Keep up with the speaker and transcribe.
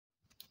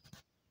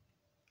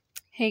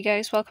Hey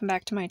guys, welcome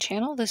back to my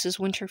channel. This is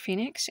Winter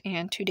Phoenix,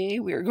 and today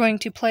we are going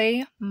to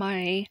play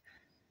my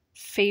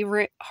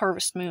favorite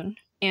Harvest Moon,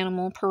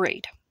 Animal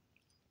Parade.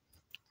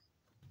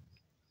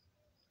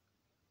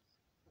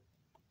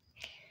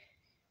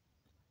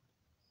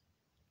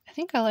 I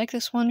think I like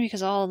this one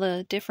because all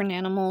the different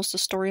animals, the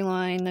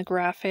storyline, the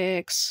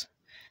graphics,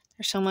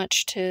 there's so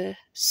much to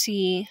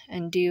see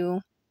and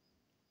do.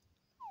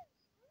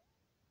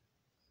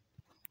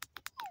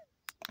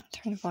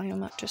 Turn the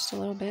volume up just a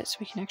little bit so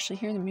we can actually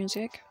hear the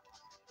music.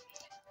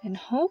 And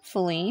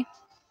hopefully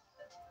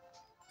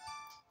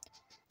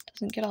it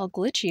doesn't get all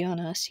glitchy on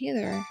us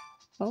either.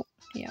 Oh,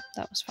 yeah,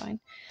 that was fine.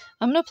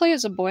 I'm going to play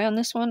as a boy on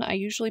this one. I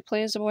usually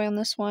play as a boy on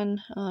this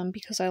one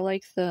because I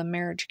like the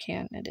marriage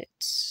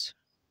candidates.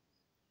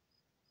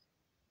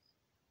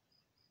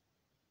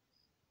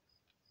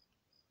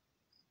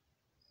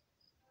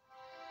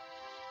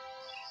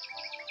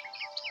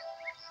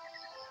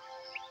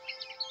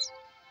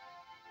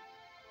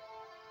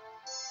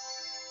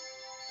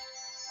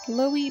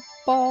 Glowy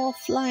ball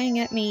flying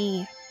at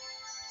me.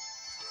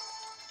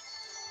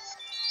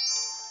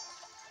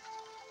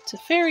 It's a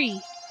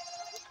fairy.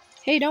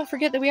 Hey, don't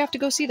forget that we have to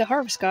go see the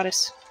Harvest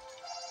Goddess.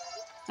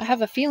 I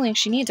have a feeling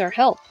she needs our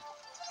help.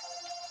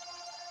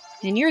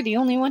 And you're the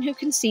only one who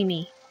can see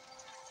me.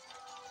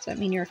 Does that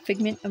mean you're a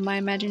figment of my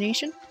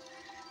imagination?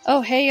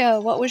 Oh, hey,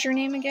 what was your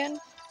name again?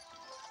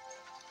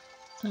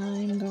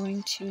 I'm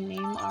going to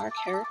name our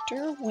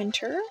character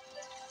Winter.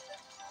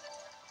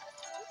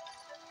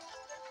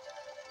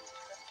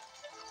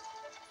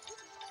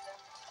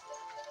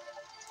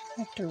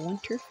 After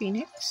Winter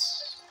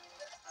Phoenix.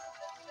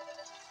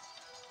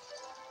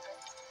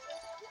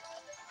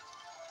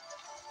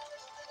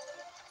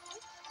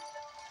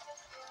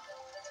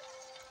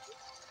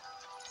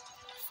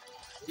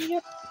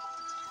 Yep,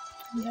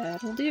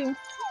 that'll do.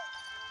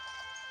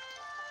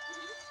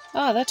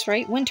 Ah, that's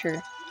right,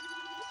 Winter.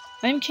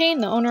 I'm Kane,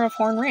 the owner of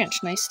Horn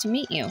Ranch. Nice to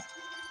meet you.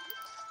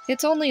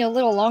 It's only a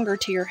little longer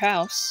to your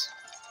house.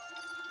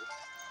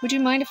 Would you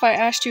mind if I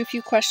asked you a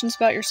few questions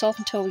about yourself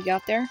until we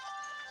got there?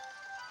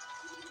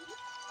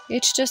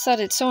 It's just that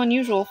it's so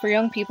unusual for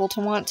young people to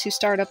want to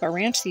start up a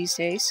ranch these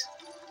days.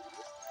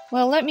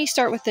 Well, let me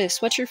start with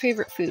this. What's your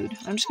favorite food?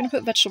 I'm just going to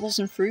put vegetables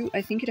and fruit.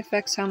 I think it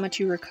affects how much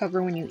you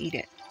recover when you eat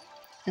it.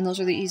 And those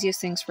are the easiest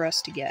things for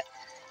us to get.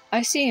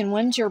 I see, and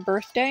when's your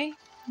birthday?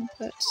 I'll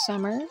put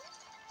summer.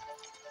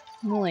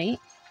 Late.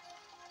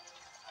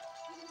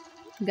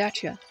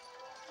 Gotcha.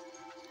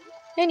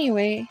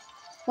 Anyway,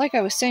 like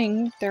I was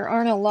saying, there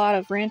aren't a lot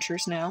of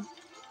ranchers now.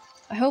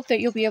 I hope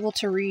that you'll be able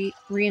to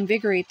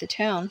reinvigorate the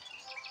town.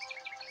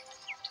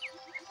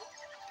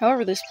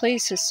 However, this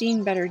place has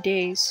seen better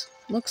days.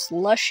 Looks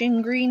lush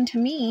and green to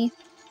me.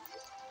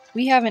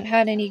 We haven't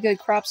had any good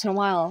crops in a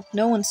while.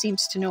 No one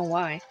seems to know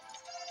why.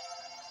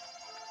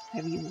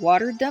 Have you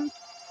watered them?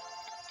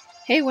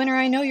 Hey, Winter,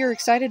 I know you're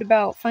excited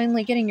about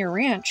finally getting your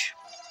ranch.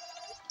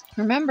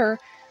 Remember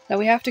that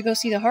we have to go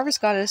see the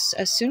Harvest Goddess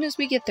as soon as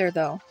we get there,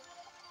 though.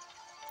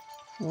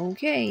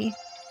 Okay.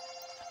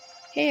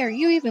 Hey, are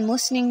you even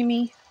listening to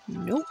me?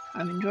 Nope,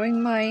 I'm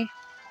enjoying my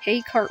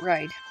hay cart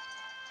ride.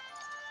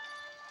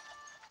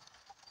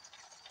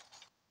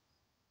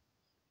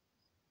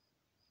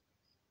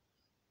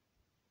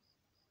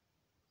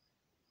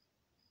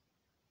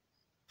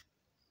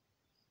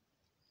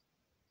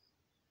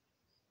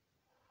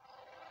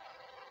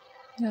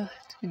 Ugh,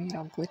 it's gonna get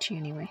all glitchy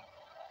anyway.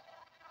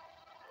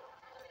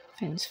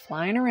 Fins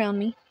flying around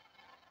me.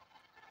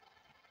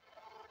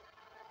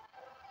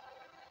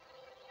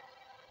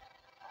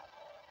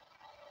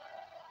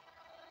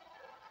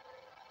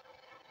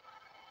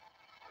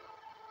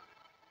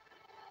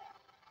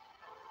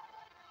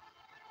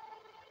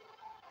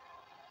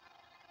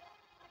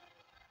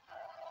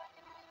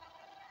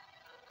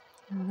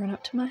 I'll run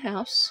up to my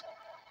house.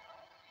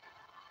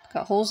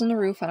 Got holes in the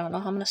roof. I don't know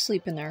how I'm gonna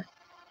sleep in there.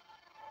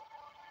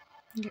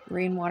 Get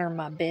rainwater in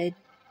my bed.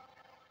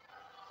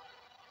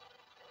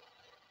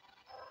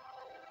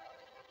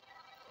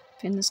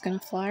 Finn is gonna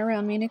fly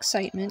around me in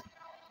excitement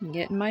and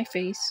get in my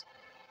face.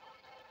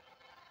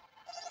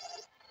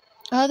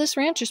 This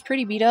ranch is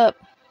pretty beat up.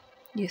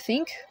 You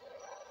think?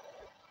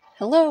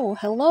 Hello,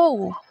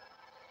 hello!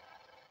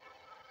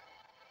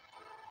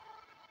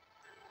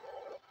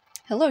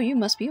 Hello, you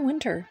must be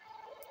Winter.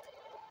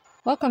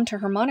 Welcome to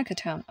Harmonica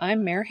Town.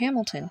 I'm Mayor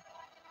Hamilton.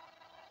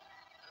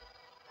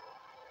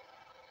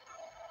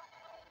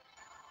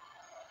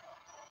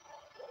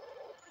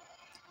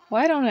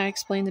 Why don't I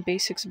explain the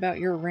basics about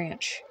your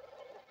ranch?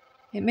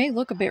 It may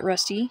look a bit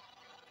rusty,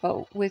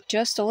 but with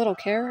just a little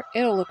care,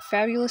 it'll look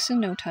fabulous in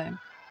no time.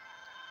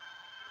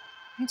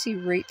 I can see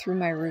right through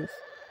my roof.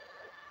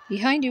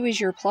 Behind you is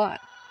your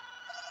plot.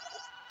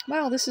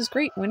 Wow, this is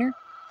great, Winter.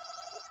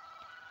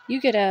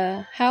 You get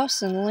a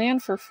house and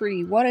land for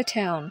free. What a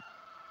town.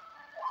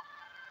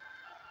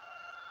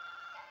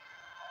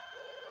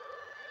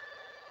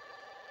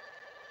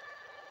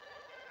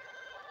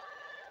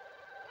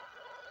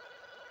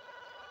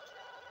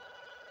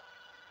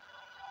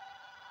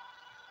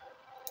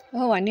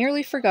 Oh, I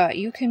nearly forgot.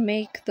 You can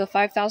make the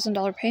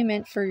 $5,000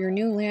 payment for your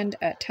new land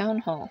at Town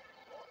Hall.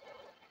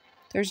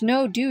 There's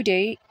no due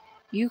date.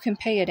 You can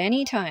pay at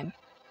any time.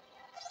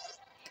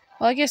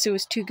 Well, I guess it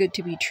was too good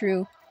to be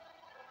true.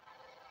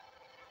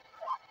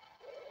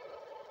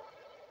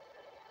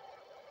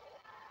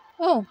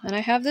 Oh, and I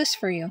have this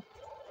for you.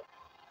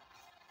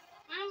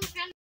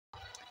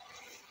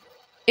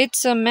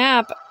 It's a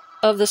map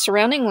of the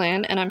surrounding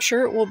land, and I'm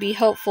sure it will be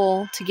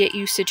helpful to get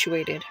you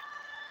situated.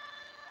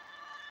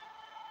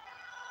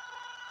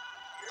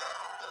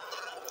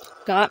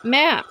 Got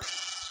map.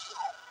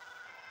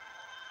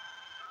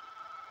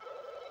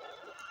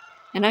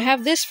 And I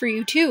have this for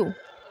you too.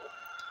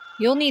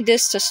 You'll need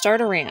this to start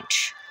a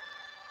ranch.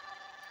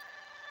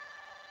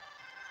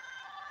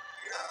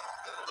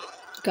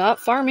 Got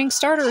farming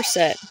starter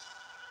set.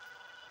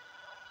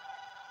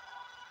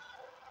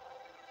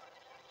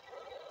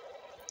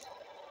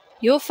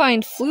 You'll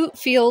find flute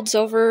fields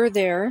over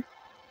there.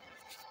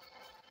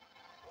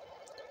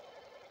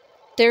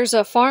 There's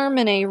a farm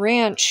and a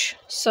ranch,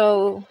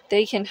 so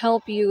they can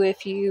help you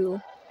if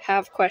you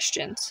have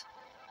questions.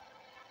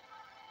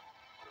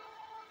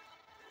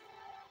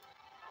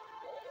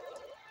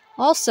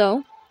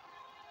 Also,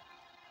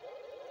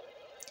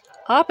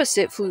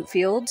 opposite Flute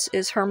Fields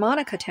is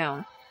Harmonica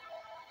Town.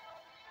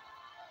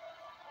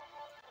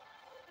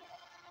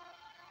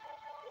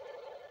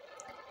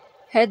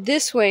 Head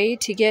this way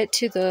to get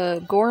to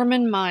the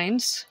Gorman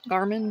Mines.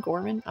 Gorman?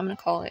 I'm gonna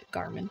call it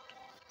Garmin.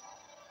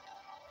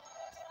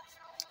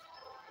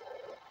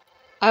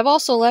 I've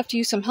also left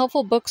you some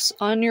helpful books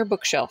on your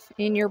bookshelf.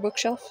 In your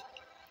bookshelf?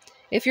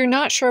 If you're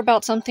not sure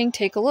about something,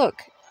 take a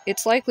look.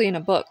 It's likely in a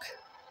book.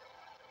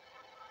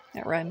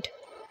 That rhymed.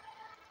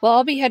 Well,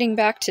 I'll be heading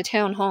back to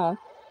Town Hall.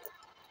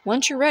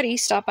 Once you're ready,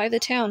 stop by the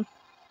town.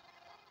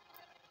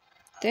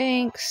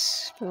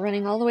 Thanks for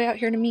running all the way out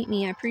here to meet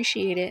me. I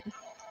appreciate it.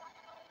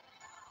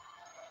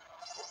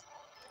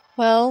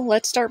 Well,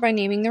 let's start by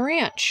naming the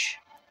ranch.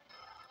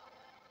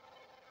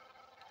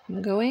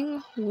 I'm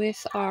going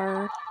with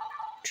our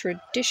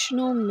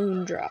traditional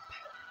Moondrop.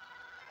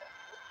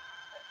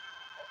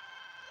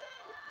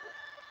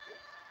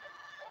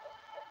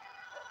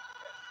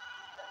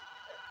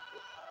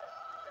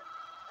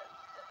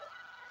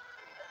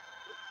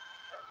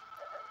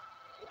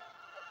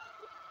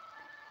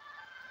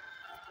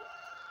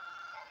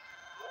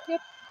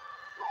 Yep,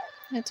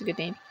 that's a good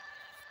name.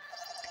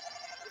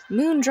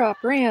 Moondrop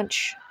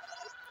Ranch.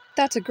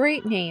 That's a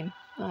great name.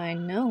 I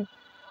know.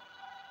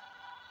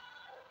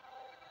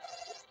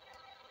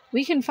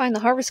 We can find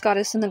the Harvest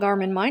Goddess in the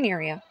Garmin Mine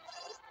area.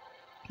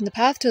 The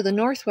path to the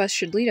northwest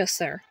should lead us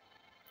there.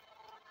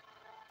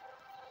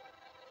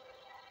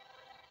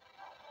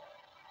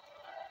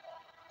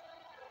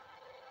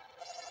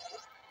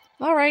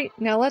 Alright,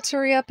 now let's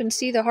hurry up and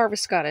see the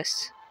Harvest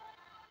Goddess.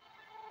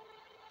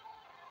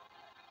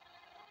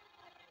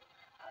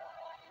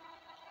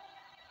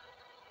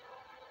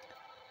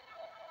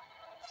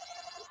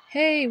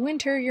 Hey,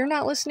 Winter, you're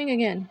not listening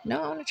again.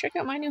 No, I want to check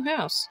out my new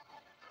house.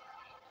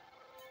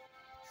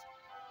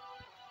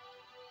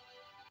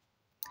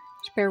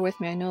 Just bear with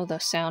me, I know the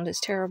sound is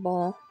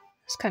terrible.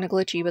 It's kind of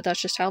glitchy, but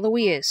that's just how the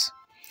Wii is.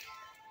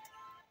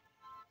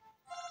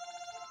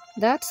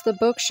 That's the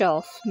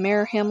bookshelf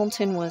Mayor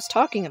Hamilton was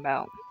talking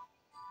about.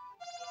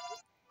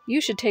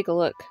 You should take a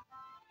look.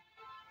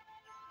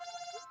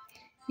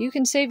 You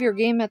can save your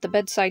game at the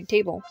bedside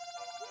table.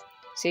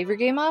 Save your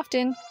game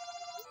often.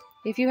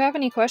 If you have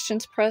any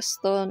questions, press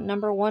the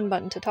number 1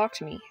 button to talk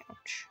to me.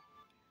 Ouch.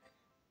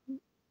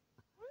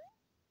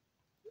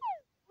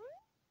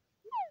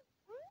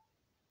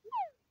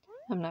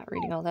 I'm not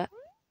reading all that.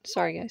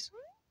 Sorry, guys.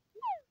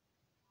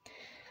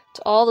 It's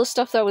all the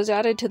stuff that was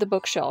added to the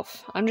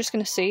bookshelf. I'm just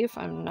going to save.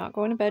 I'm not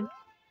going to bed.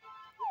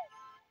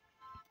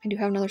 I do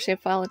have another save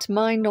file. It's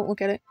mine. Don't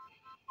look at it.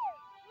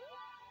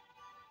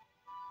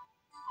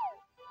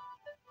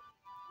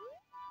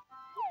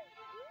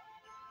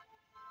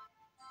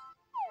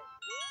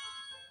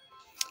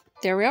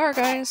 There we are,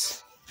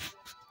 guys.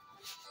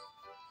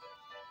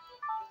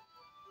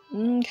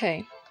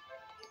 Okay.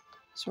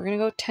 So we're going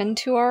to go tend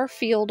to our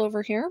field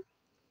over here.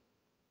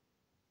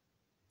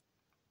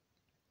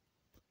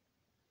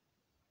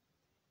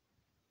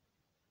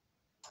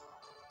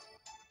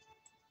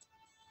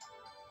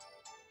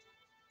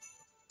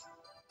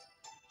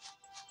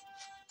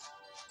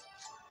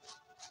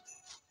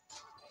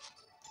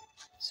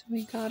 So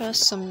we got us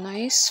some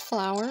nice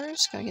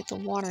flowers. Gotta get the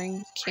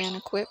watering can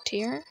equipped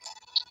here.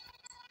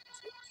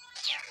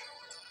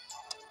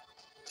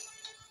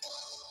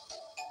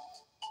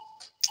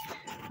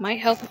 Might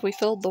help if we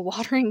filled the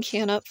watering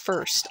can up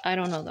first. I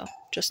don't know though.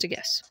 Just a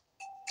guess.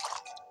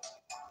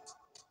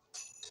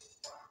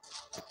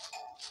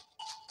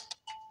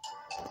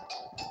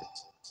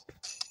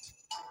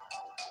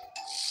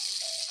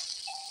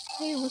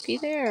 Hey, looky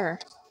there.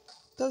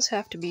 Those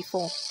have to be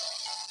full.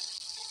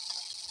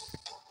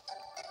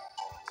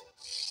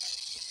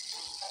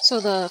 So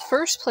the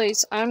first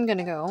place I'm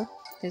gonna go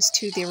is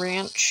to the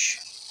ranch.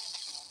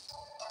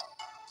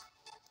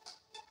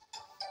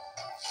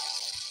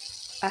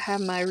 I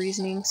have my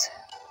reasonings.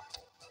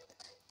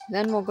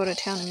 Then we'll go to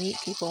town and meet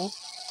people.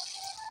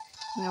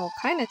 And I will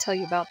kind of tell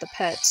you about the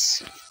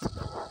pets.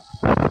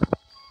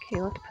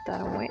 Okay, let's put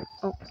that away.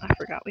 Oh, I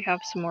forgot. We have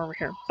some more over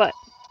here. But,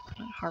 I'm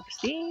going to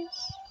harvest these.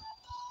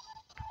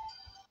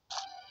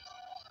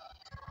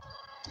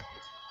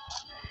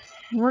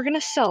 And we're going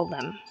to sell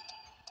them.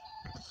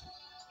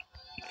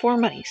 For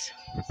monies.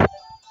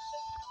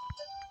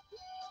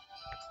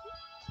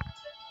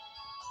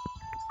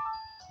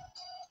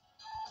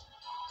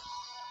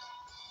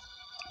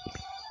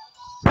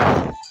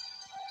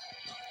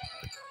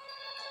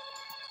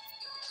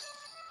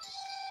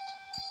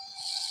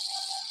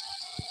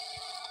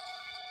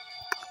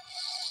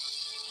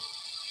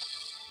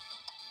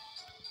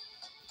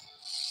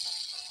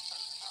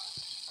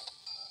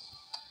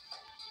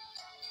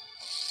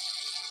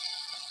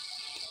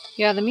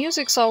 Yeah, the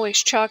music's always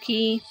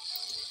chalky,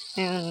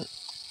 and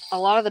a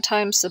lot of the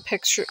times the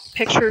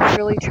picture's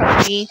really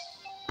chalky.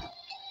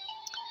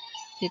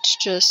 It's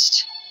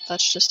just,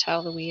 that's just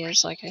how the Wii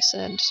is, like I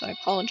said, so I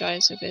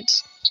apologize if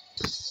it's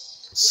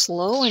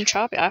slow and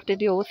choppy. I have to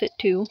deal with it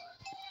too.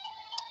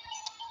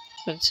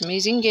 But it's an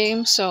amazing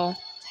game, so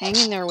hang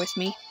in there with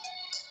me.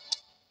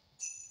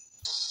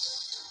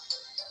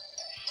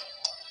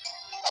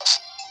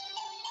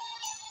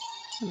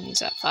 How many is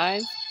that?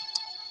 5?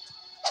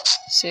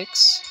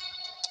 6?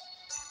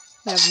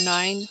 We have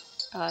 9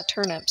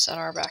 turnips in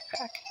our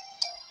backpack.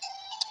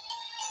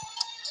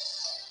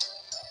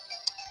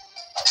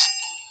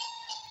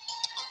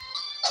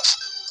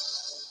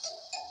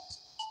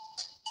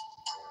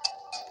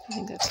 I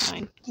think that's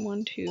 9.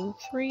 1, 2,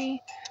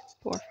 3,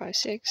 4, 5,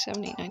 6,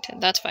 7, 8, 9, 10.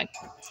 That's fine.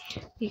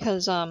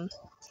 Because, that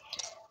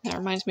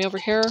reminds me, over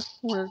here,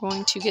 we're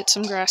going to get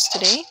some grass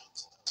today.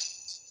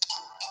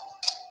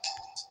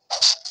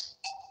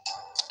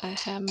 I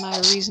have my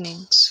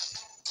reasonings.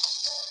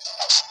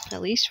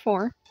 At least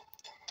 4.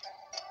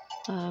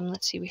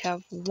 Let's see, we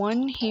have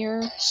 1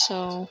 here,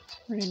 so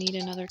we're going to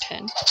need another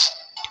 10.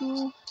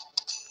 2,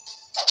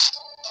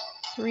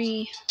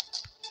 3,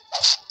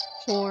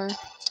 4,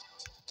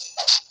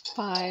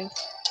 5,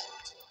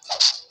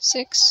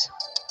 6,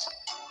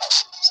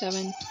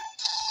 7,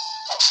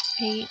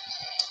 8,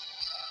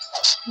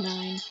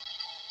 9,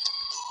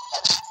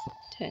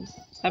 10.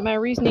 By my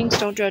reasonings,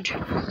 don't judge.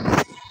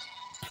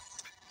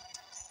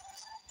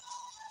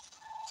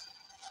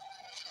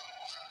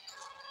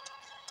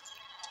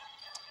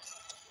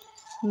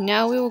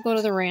 Now we will go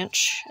to the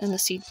ranch and the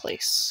seed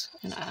place.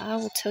 And I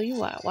will tell you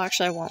why. Well,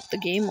 actually I won't. The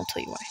game will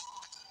tell you why.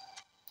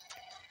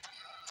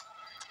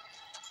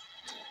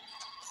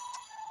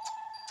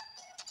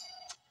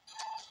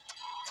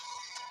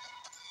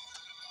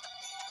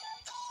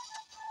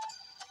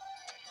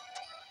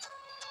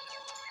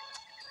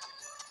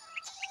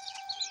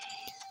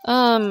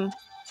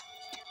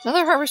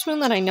 Another Harvest Moon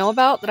that I know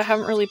about that I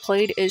haven't really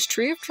played is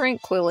Tree of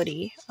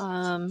Tranquility.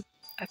 I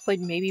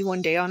played maybe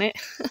 1 day on it.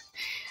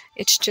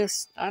 It's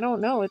just, I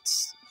don't know,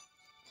 it's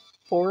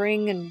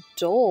boring and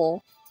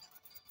dull.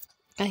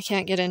 I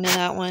can't get into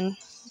that one.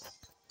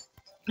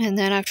 And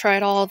then I've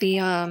tried all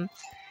the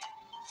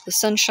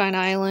Sunshine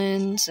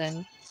Islands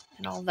and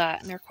all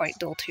that, and they're quite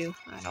dull too.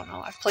 I don't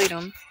know, I've played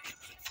them.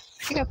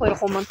 I think I played a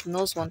whole month in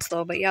those ones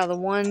though, but yeah, the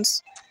one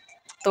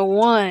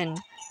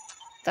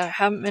that I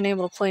haven't been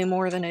able to play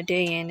more than a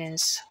day in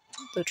is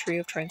the Tree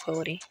of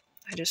Tranquility.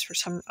 I just, for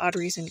some odd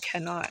reason,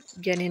 cannot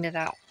get into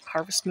that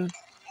Harvest Moon.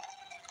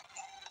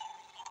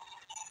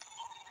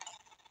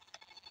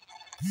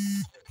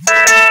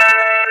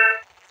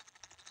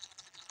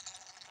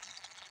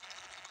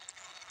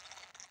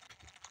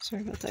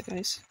 Sorry about that,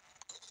 guys.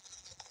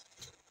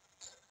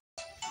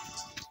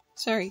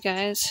 Sorry,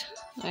 guys.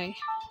 I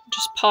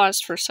just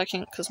paused for a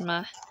second because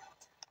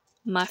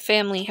my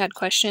family had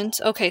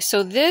questions. Okay,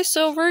 so this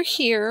over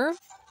here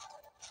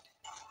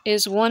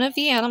is one of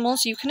the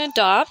animals you can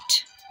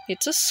adopt.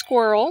 It's a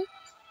squirrel.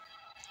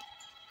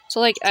 So,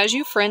 like, as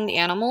you friend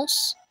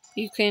animals,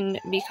 you can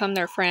become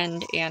their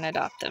friend and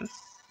adopt them.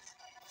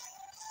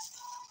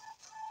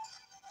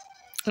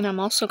 And I'm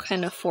also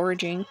kind of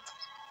foraging.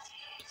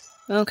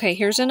 Okay,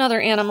 here's another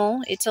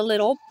animal. It's a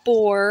little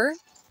boar.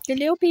 A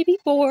little baby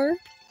boar.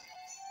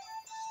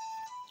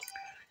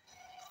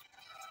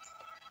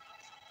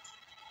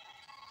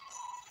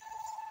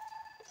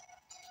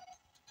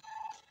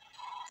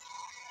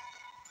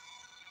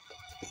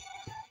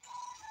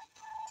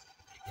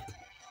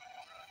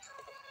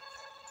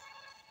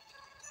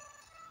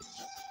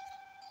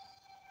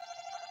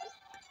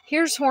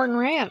 Here's Horn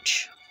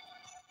Ranch.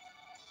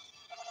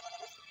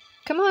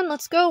 Come on,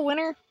 let's go,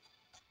 Winter.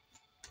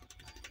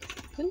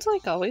 Finn's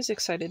like always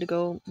excited to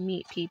go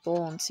meet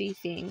people and see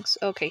things.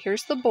 Okay,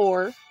 here's the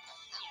boar.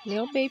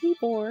 Little baby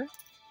boar.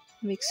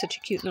 Makes such a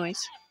cute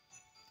noise.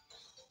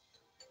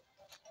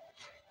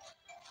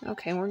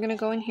 Okay, we're gonna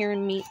go in here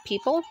and meet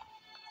people.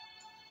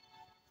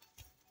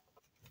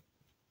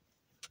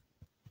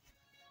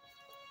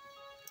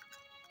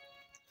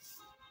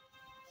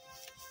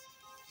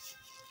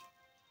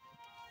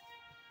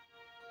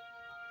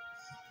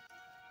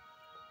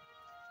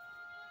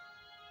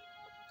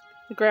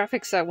 The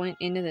graphics that went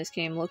into this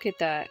game, look at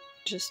that.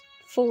 Just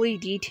fully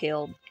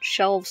detailed,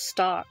 shelves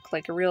stocked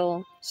like a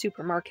real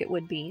supermarket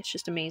would be. It's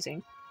just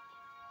amazing.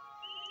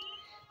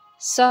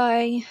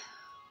 Sigh.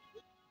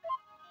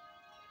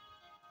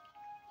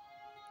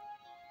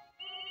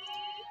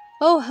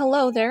 Oh,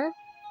 hello there.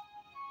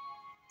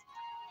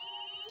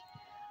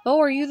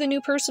 Oh, are you the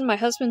new person my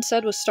husband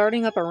said was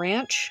starting up a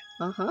ranch?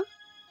 Uh-huh.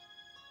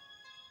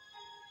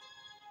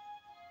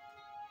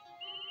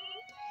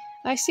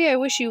 I see. I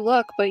wish you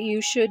luck, but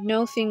you should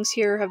know things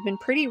here have been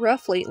pretty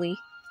rough lately.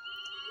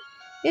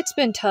 It's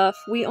been tough.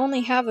 We only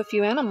have a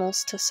few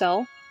animals to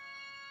sell.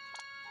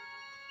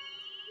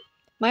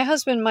 My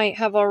husband might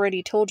have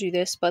already told you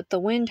this, but the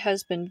wind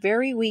has been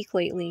very weak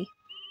lately.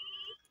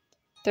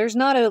 There's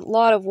not a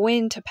lot of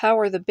wind to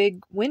power the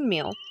big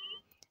windmill.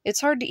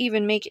 It's hard to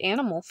even make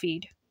animal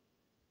feed.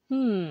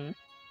 It's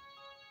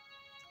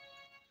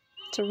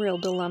a real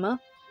dilemma.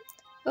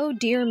 Oh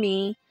dear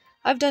me.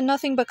 I've done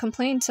nothing but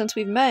complain since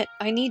we've met.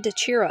 I need to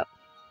cheer up.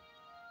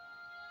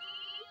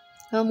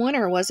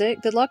 Winter, was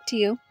it? Good luck to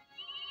you.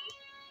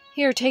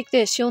 Here, take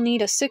this. You'll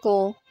need a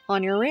sickle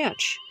on your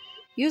ranch.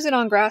 Use it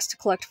on grass to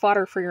collect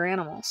fodder for your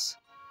animals.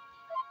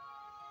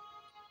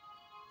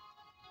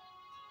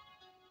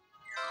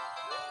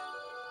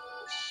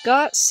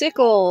 Got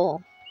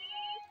sickle!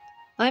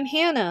 I'm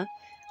Hannah.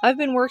 I've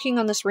been working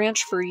on this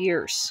ranch for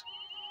years.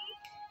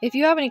 If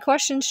you have any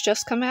questions,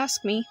 just come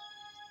ask me.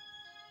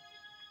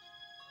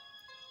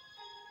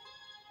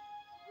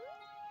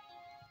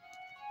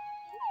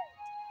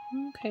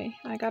 Okay,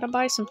 I gotta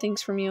buy some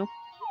things from you.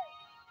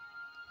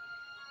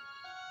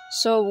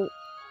 So,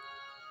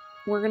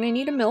 we're gonna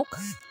need a milk.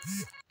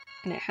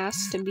 And it has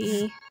to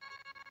be...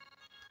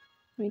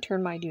 Let me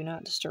turn my do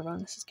not disturb on.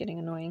 This is getting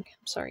annoying.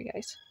 I'm sorry,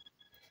 guys.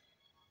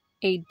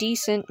 A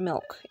decent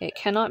milk. It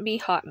cannot be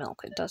hot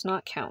milk. It does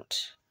not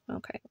count.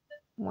 Okay,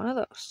 one of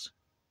those.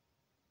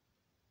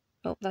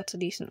 Oh, that's a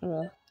decent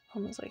wool. I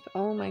was like,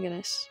 oh my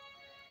goodness.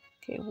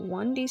 Okay,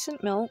 one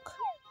decent milk.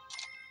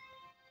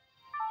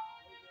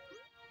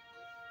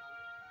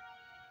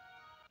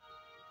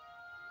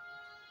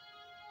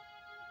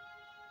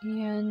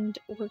 And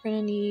we're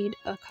gonna need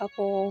a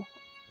couple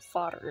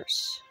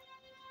fodders.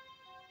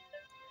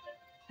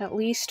 At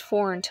least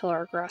 4 until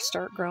our grass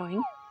start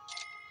growing.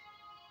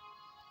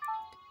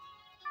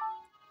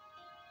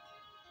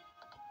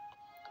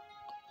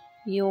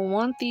 You'll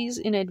want these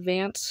in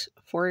advance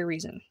for a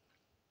reason.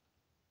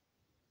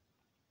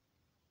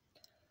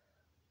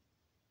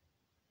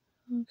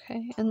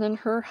 Okay, and then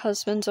her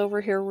husband's over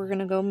here. We're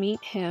gonna go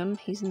meet him.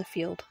 He's in the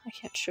field. I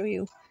can't show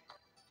you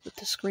with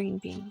the screen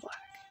being black.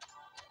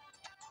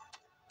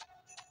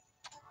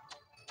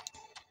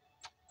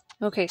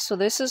 Okay, so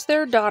this is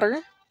their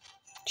daughter.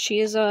 She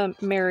is a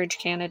marriage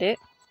candidate.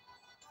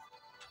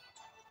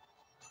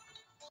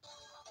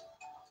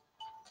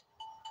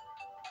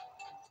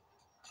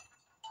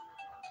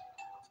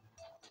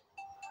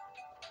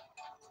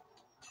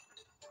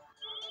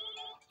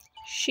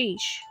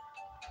 Sheesh.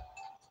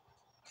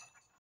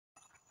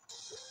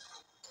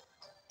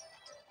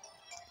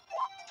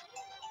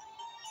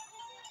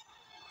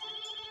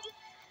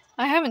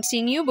 I haven't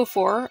seen you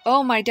before.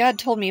 Oh, my dad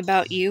told me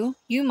about you.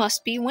 You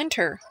must be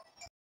Winter.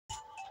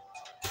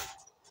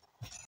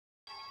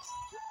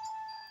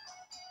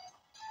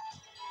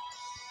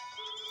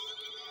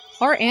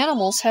 Our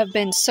animals have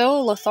been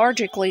so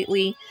lethargic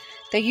lately.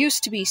 They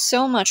used to be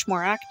so much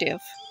more active.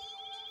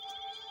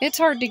 It's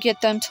hard to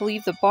get them to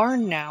leave the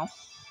barn now.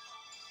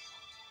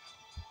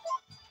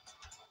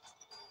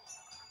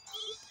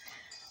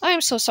 I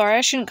am so sorry.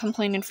 I shouldn't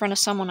complain in front of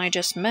someone I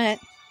just met.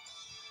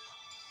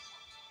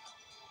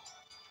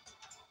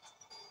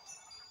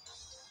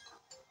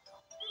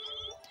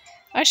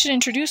 I should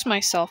introduce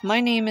myself.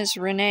 My name is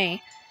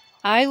Renee.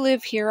 I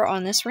live here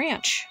on this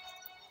ranch.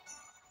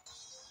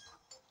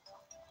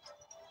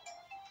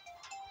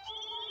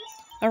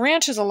 A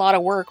ranch is a lot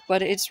of work,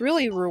 but it's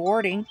really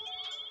rewarding.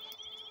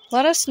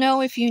 Let us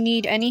know if you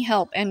need any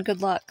help, and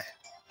good luck.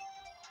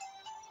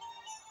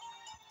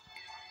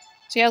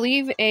 So yeah,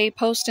 leave a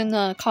post in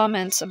the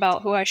comments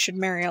about who I should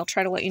marry. I'll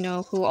try to let you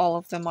know who all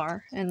of them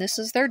are. And this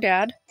is their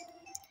dad,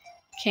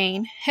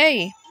 Kane.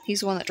 Hey,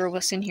 he's the one that drove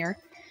us in here.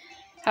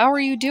 How are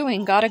you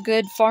doing? Got a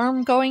good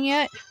farm going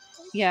yet?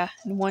 Yeah,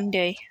 in one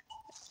day.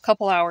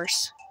 Couple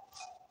hours.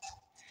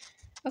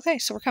 Okay,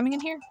 so we're coming in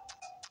here.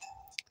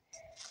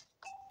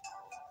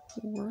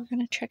 We're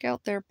gonna check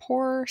out their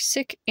poor,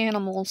 sick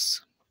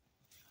animals.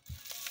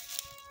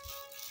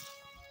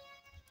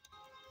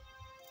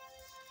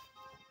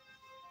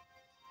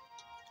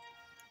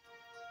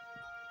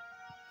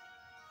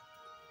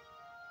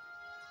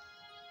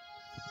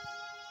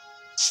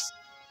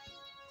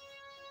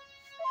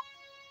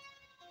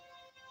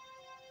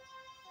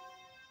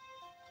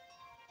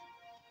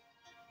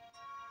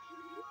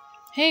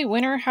 Hey,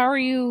 Winter, how are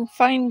you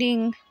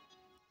finding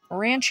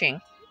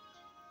ranching?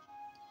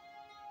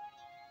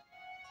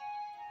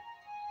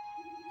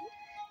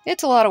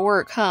 It's a lot of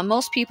work, huh?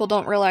 Most people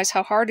don't realize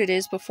how hard it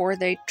is before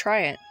they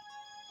try it.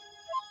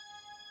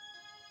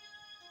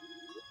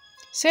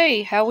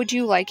 Say, how would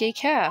you like a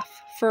calf?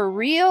 For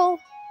real?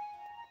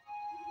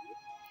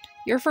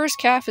 Your first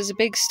calf is a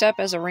big step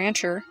as a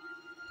rancher.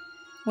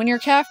 When your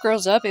calf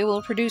grows up, it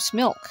will produce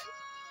milk.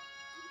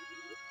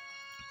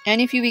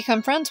 And if you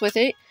become friends with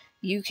it,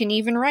 you can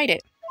even ride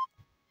it.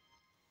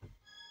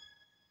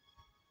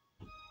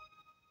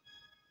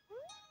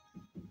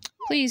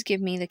 Please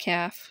give me the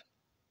calf.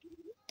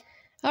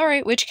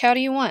 Alright, which cow do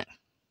you want?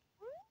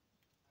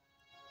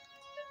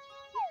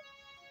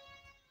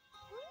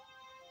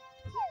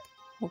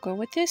 We'll go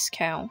with this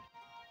cow.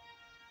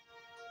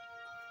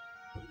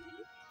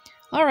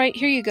 Alright,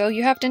 here you go.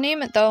 You have to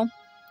name it, though.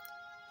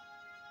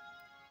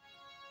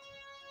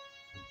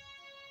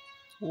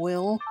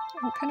 Will?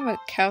 What kind of a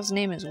cow's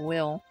name is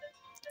Will?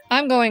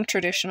 I'm going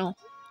traditional.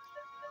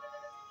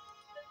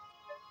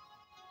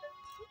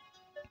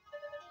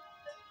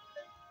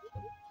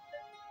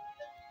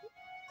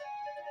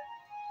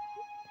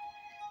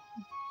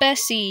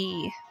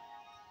 Bessie.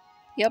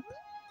 Yep,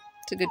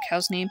 it's a good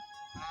cow's name.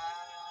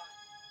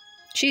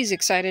 She's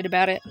excited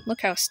about it. Look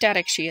how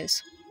ecstatic she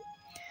is.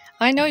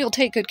 I know you'll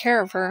take good care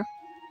of her.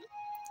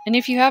 And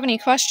if you have any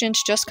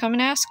questions, just come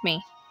and ask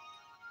me.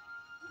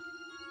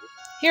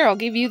 Here, I'll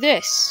give you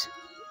this.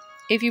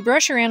 If you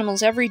brush your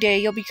animals every day,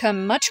 you'll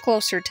become much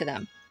closer to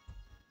them.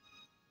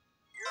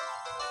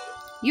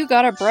 You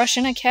got a brush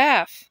and a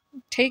calf.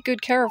 Take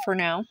good care of her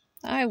now.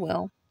 I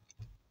will.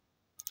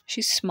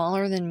 She's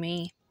smaller than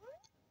me.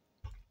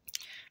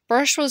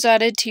 Brush was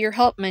added to your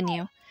help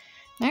menu.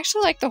 I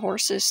actually like the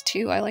horses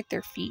too. I like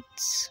their feet.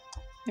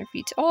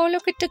 Oh,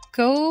 look at the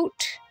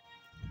goat.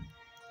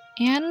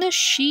 And the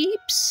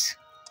sheeps.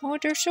 Oh,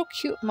 they're so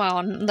cute. Wow,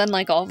 and then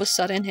like all of a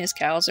sudden his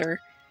cows are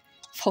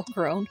full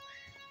grown.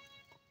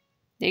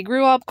 They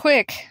grew up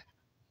quick.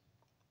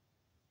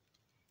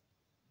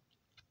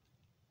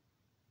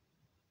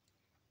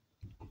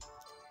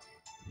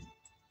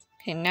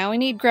 Okay, now we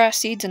need grass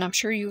seeds, and I'm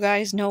sure you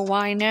guys know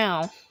why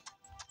now.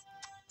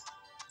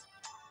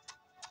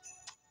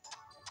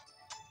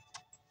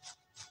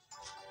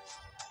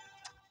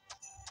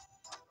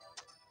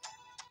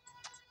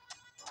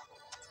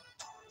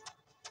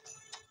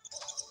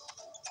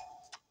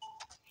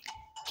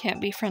 Can't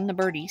befriend the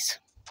birdies,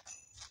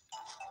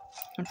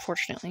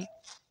 unfortunately.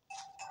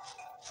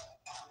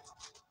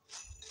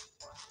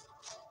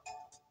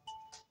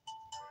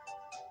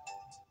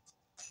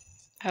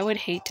 I would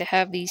hate to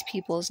have these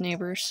people as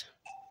neighbors.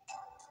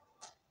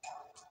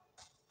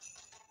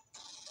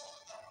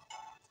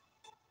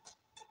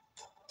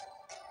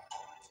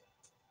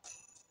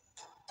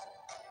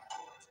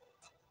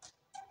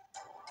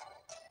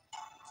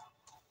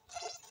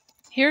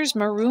 Here's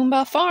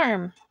Maroomba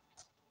Farm.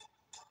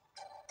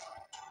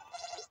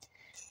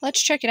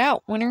 Let's check it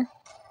out, Winter.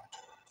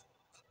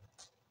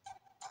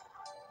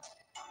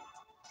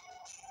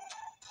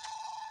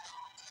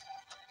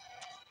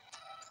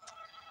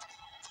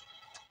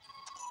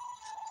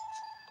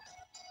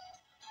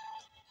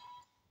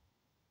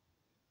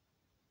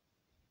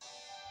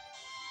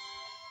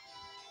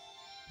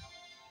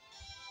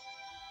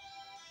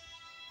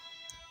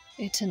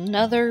 It's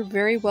another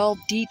very well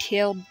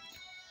detailed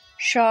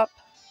shop,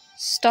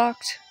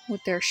 stocked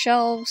with their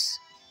shelves.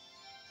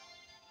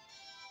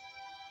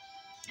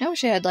 I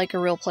wish I had like a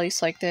real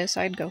place like this.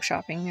 I'd go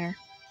shopping there.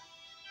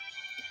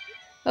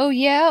 Oh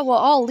yeah? Well,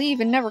 I'll leave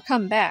and never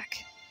come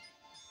back.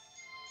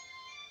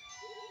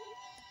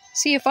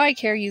 See if I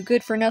care, you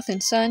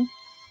good-for-nothing son.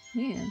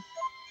 Man,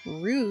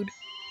 rude.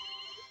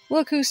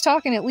 Look who's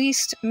talking, at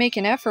least make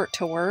an effort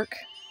to work.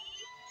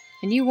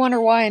 And you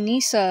wonder why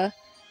Anissa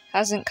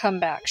hasn't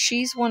come back.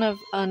 She's one of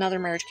another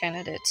marriage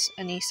candidates,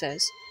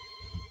 Anissa's.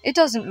 It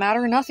doesn't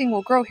matter, nothing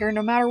will grow here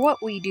no matter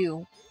what we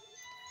do.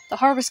 The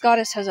harvest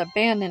goddess has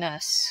abandoned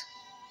us.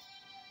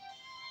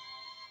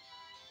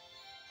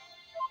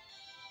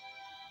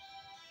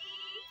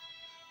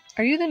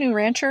 Are you the new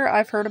rancher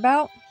I've heard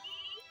about?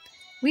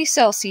 We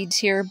sell seeds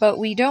here, but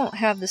we don't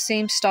have the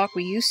same stock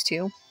we used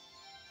to.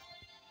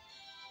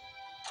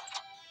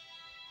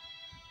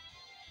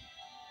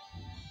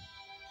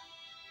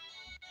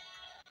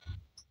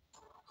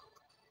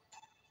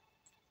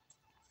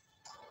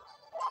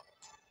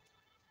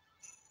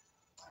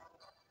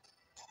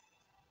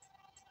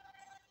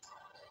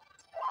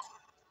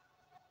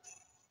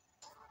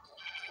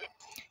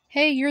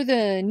 Hey, you're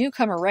the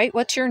newcomer, right?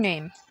 What's your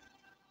name?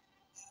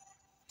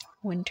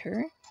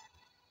 Winter.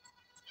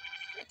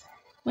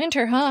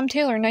 Winter, huh? I'm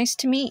Taylor. Nice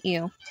to meet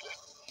you.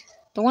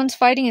 The ones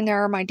fighting in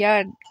there are my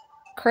dad,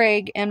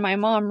 Craig, and my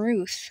mom,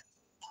 Ruth.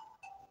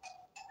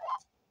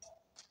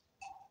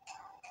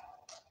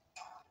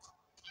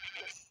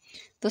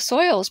 The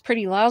soil is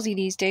pretty lousy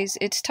these days.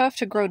 It's tough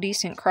to grow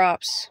decent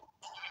crops.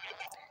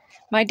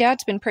 My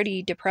dad's been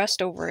pretty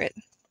depressed over it.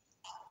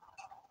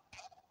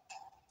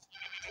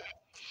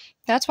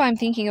 That's why I'm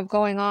thinking of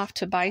going off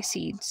to buy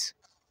seeds.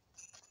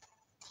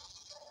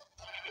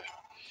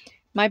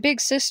 My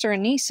big sister,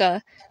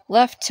 Anissa,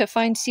 left to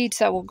find seeds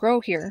that will grow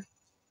here.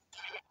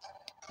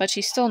 But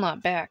she's still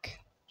not back.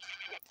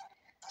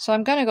 So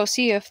I'm gonna go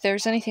see if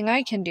there's anything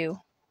I can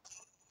do.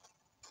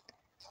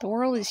 The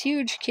world is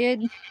huge,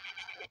 kid.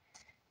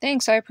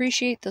 Thanks, I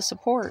appreciate the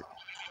support.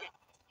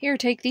 Here,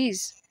 take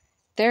these.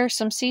 There are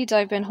some seeds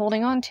I've been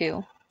holding on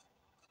to.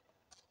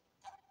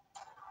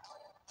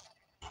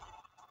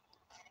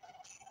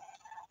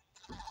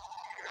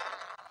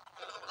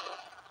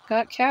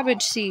 Got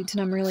cabbage seeds,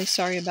 and I'm really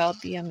sorry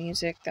about the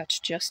music. That's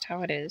just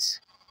how it is.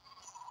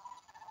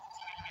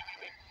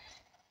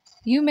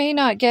 You may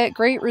not get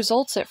great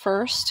results at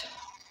first,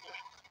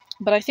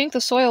 but I think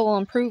the soil will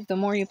improve the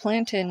more you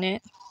plant in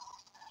it.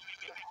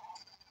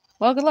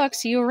 Well, good luck.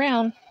 See you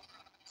around.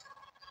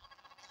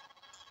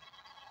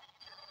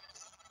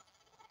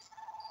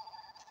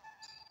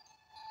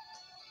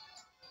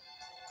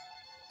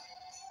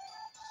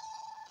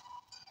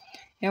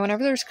 Yeah,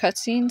 whenever there's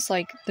cutscenes,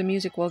 like, the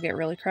music will get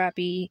really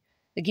crappy.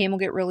 The game will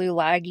get really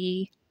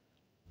laggy.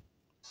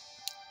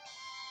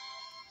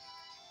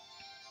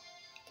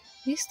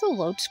 At least the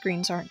load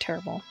screens aren't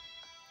terrible.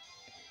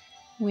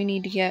 We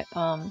need to get,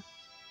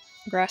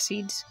 grass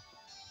seeds.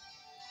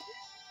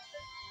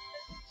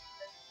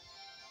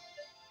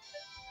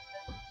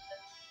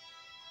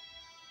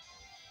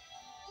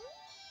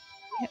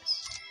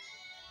 Yes.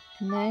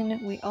 And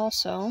then we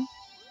also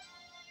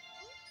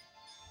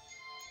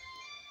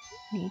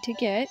need to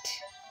get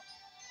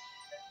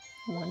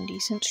one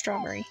decent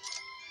strawberry.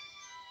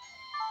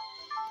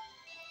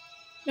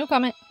 No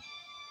comment.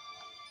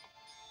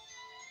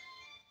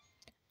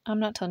 I'm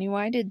not telling you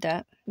why I did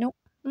that. Nope.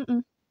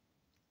 You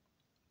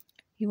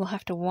will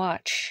have to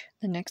watch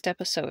the next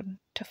episode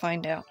to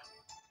find out.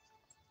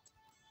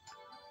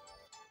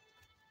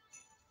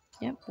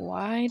 Yep,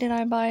 why did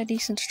I buy a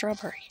decent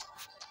strawberry?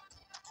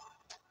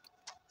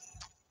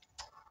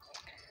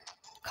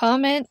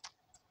 Comment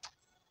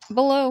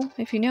below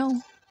if you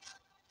know.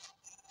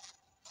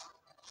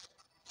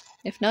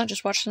 If not,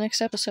 just watch the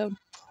next episode.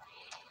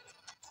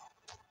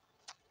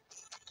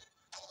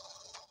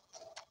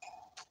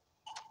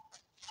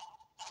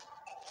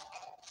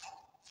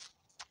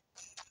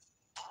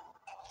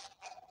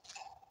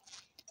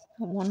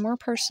 One more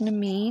person to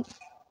meet.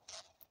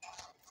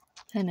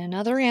 And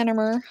another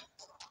animal,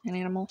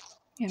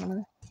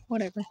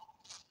 whatever.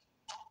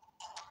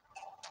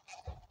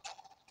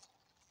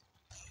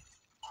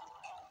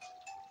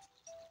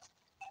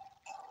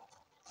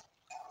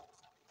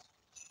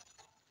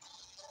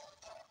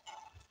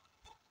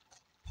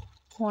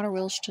 Water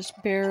wheel's just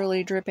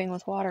barely dripping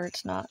with water.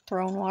 It's not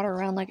throwing water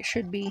around like it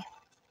should be.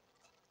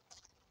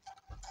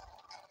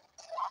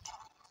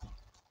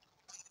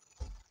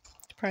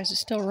 Surprised it's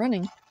still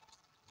running.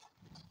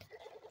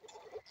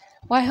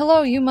 Why,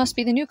 hello, you must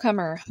be the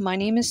newcomer. My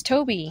name is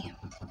Toby.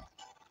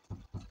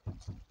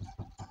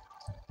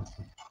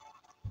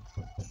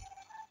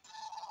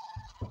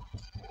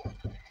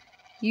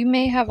 You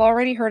may have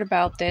already heard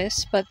about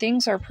this, but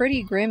things are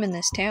pretty grim in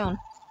this town.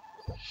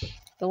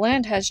 The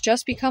land has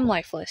just become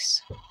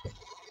lifeless.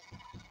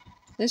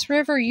 This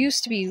river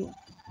used to be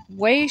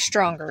way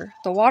stronger.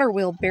 The water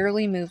wheel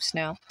barely moves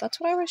now. That's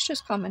what I was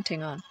just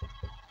commenting on.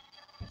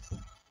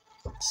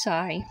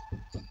 Sigh.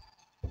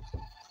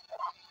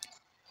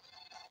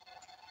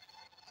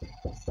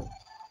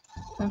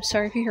 I'm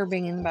sorry if you hear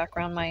banging in the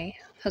background. My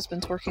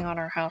husband's working on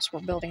our house. We're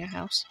building a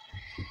house.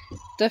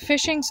 The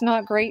fishing's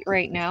not great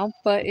right now,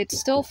 but it's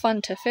still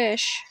fun to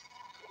fish.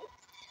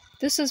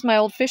 This is my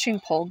old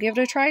fishing pole. Give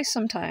it a try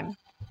sometime.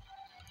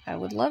 I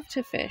would love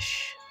to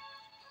fish.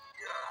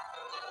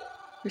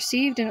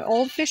 Received an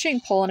old fishing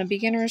pole and a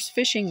beginner's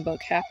fishing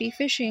book. Happy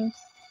fishing.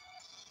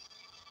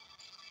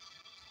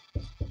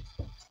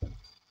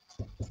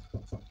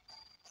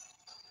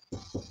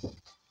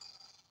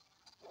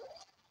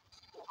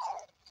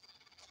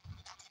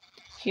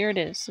 Here it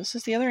is. This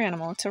is the other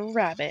animal. It's a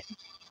rabbit.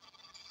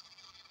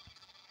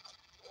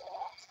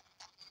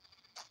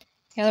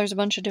 Yeah, there's a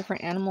bunch of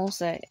different animals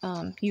that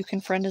you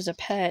can friend as a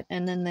pet,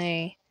 and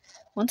then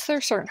once they're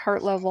a certain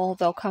heart level,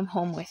 they'll come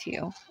home with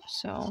you.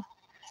 So,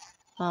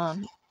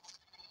 you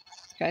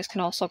guys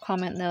can also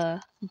comment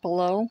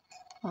below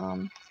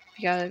if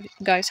you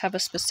guys have a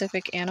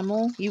specific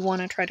animal you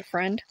want to try to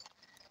friend.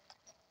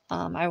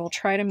 I will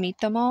try to meet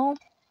them all,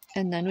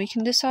 and then we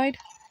can decide.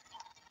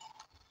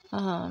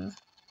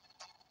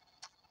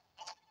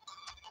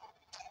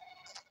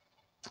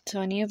 So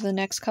any of the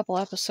next couple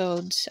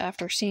episodes,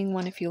 after seeing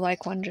one, if you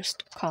like one,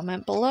 just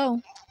comment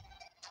below.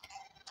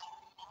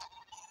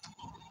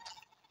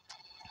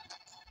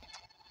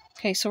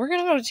 Okay, so we're going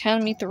to go to town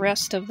and meet the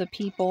rest of the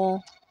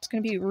people. It's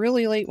going to be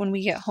really late when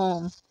we get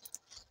home.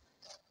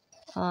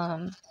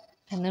 And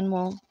then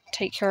we'll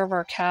take care of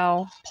our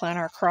cow, plant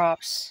our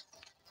crops.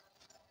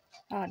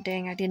 Oh,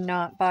 dang, I did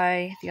not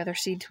buy the other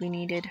seeds we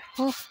needed.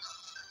 Oof.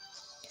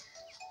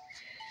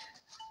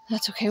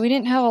 That's okay, we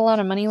didn't have a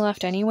lot of money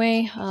left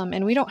anyway,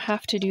 and we don't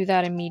have to do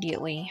that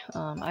immediately.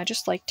 I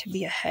just like to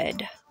be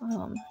ahead.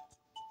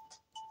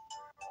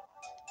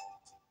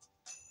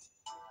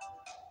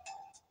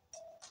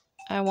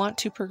 I want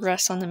to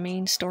progress on the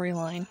main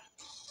storyline.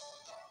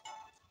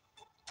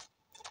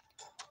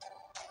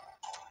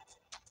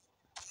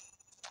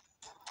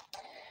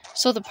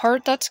 So the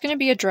part that's going to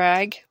be a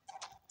drag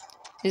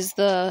is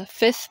the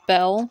 5th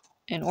bell.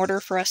 In order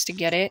for us to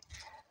get it,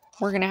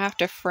 we're gonna have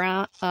to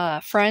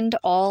friend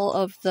all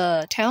of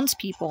the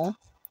townspeople,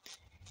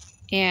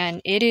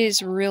 and it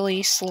is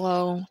really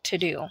slow to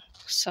do.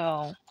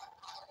 So,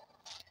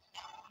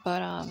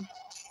 but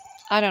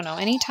I don't know.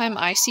 Anytime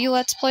I see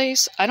Let's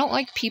Plays, I don't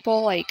like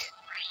people like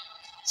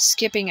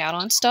skipping out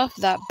on stuff.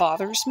 That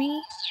bothers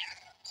me.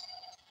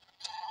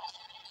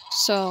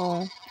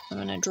 So I'm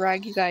gonna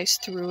drag you guys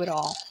through it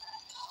all.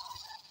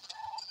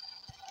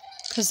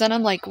 Because then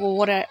I'm like, well,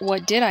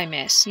 what did I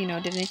miss? You know,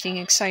 did anything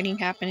exciting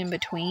happen in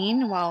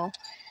between while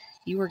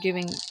you were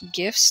giving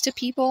gifts to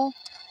people?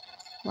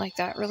 Like,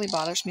 that really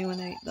bothers me when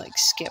they, like,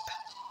 skip.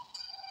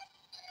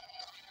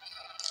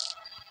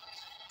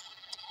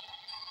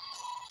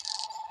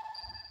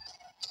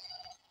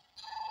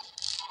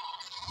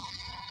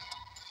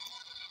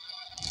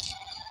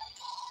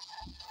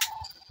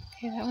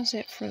 Okay, that was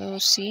it for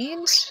those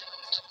seeds.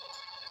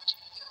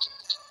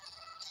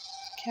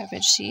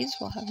 Cabbage seeds,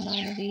 we'll have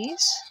 9 of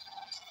these.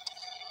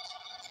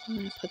 I'm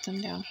going to put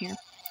them down here.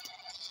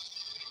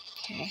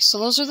 Okay, so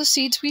those are the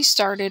seeds we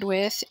started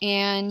with,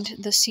 and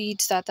the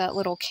seeds that that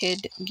little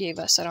kid gave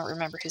us. I don't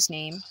remember his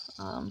name.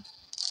 The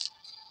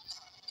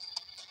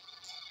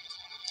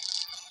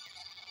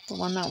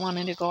one that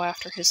wanted to go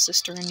after his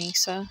sister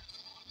Anissa.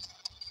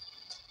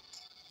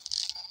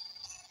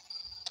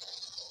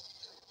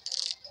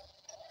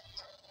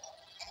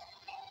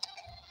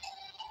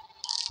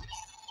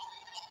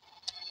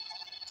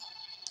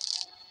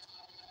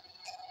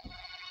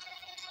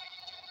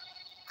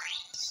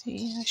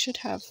 See, I should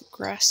have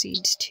grass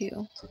seeds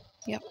too.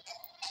 Yep.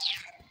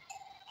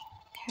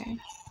 Okay.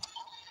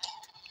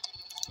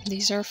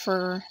 These are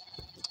for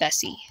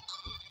Bessie,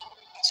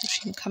 so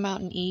she can come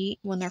out and eat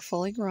when they're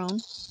fully grown.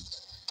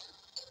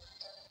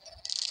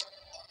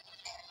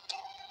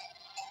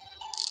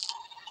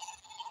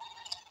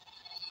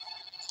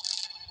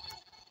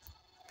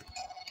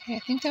 Okay, I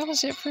think that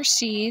was it for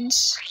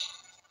seeds.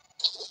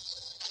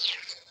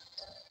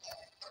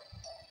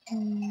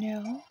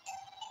 No.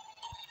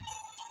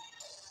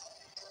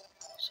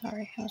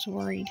 Sorry, I was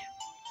worried.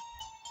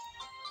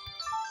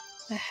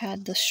 I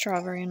had the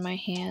strawberry in my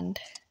hand.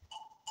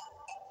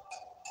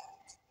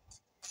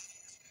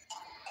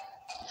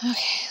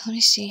 Okay, let me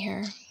see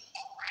here.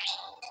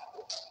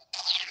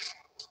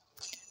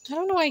 I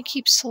don't know why I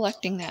keep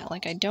selecting that.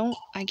 Like,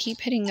 I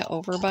keep hitting the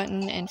over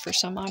button, and for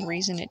some odd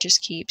reason it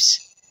just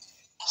keeps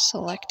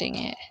selecting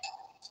it.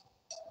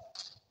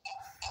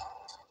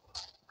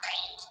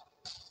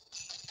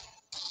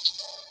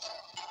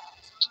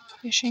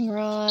 Fishing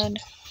rod.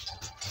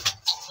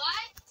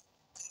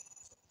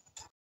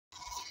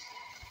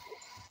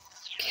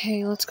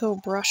 Okay, let's go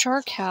brush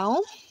our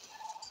cow.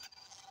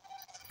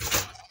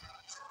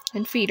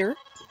 And feed her.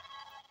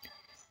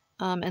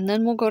 And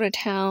then we'll go to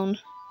town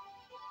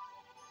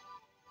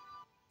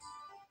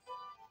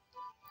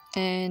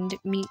and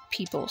meet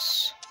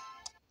peoples.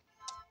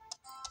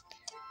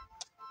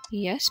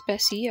 Yes,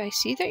 Bessie, I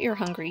see that you're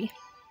hungry.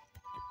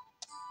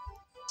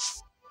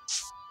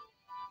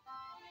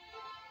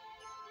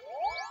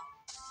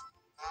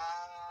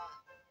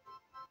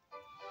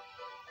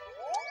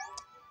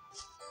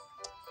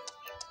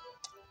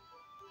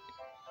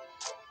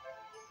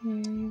 There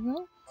you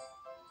go.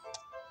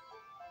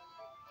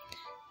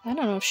 I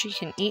don't know if she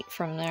can eat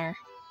from there.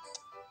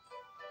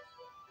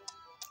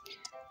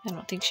 I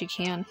don't think she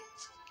can.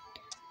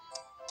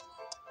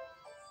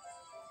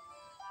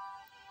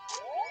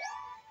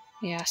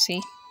 Yeah,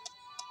 see?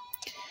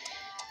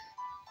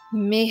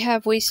 May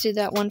have wasted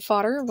that one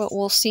fodder, but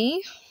we'll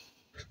see.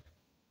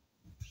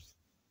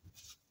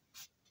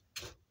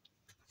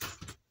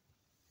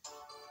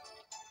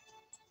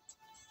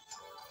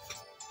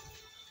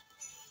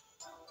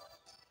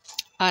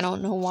 I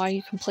don't know why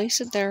you can place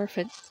it there if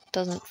it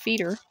doesn't feed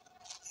her.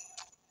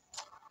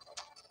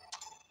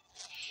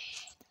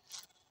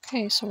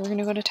 Okay, so we're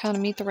gonna go to town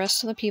and meet the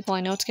rest of the people. I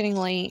know it's getting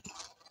late.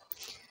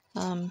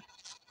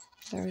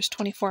 There's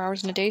 24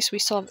 hours in a day, so we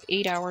still have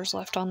 8 hours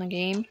left on the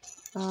game.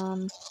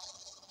 I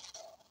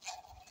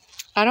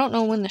don't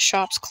know when the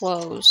shops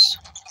close,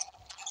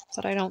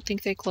 but I don't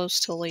think they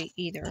close till late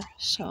either,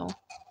 so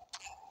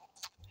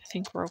I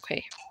think we're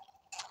okay.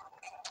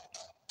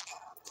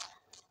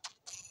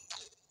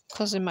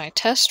 Because in my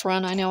test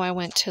run, I know I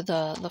went to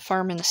the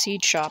farm and the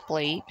seed shop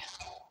late,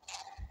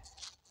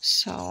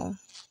 so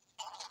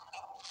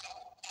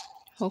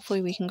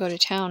hopefully we can go to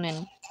town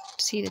and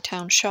see the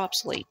town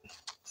shops late.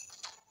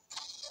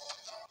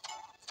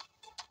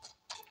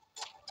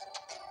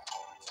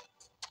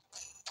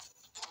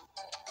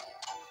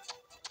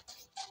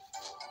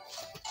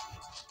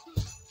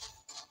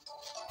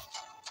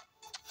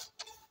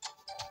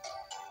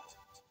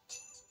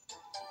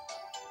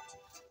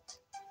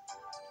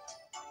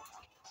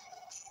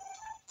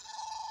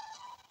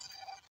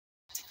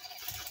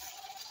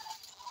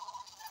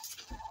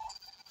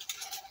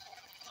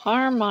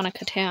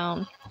 Harmonica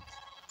Town.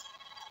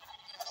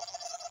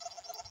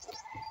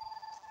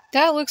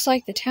 That looks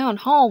like the town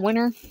hall,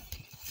 Winter.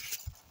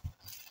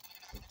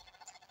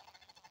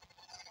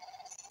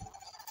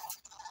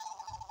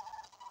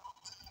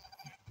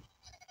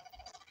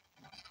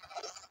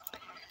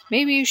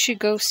 Maybe you should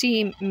go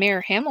see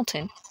Mayor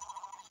Hamilton.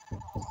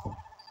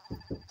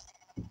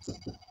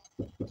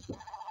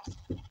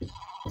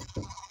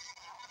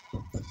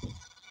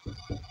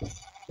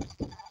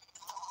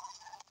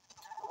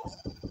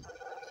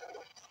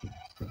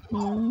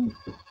 I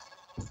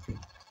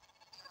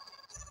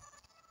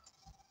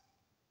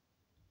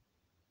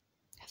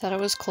thought it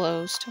was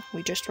closed.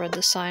 We just read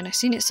the sign. I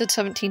seen it said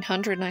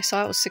 1700 and I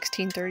saw it was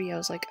 1630. I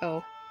was like,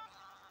 oh.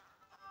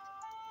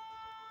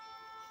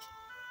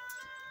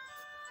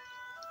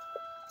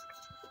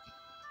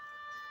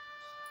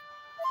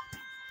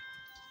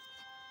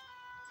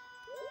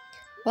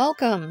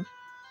 Welcome.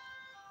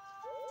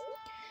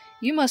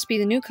 You must be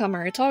the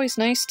newcomer. It's always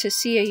nice to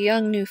see a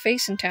young new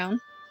face in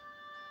town.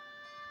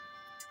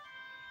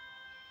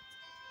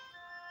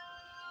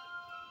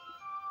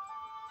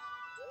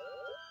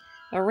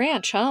 A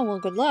ranch, huh? Well,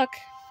 good luck.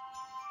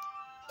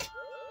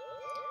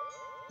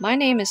 My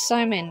name is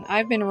Simon.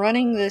 I've been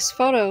running this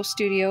photo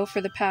studio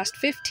for the past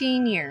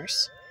 15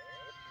 years.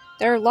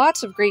 There are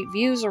lots of great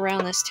views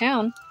around this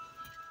town.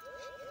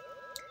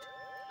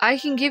 I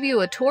can give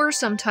you a tour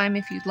sometime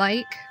if you'd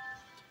like.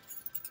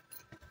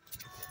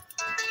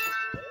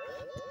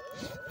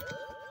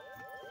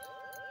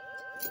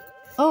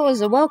 Oh,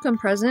 as a welcome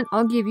present,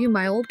 I'll give you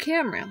my old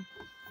camera.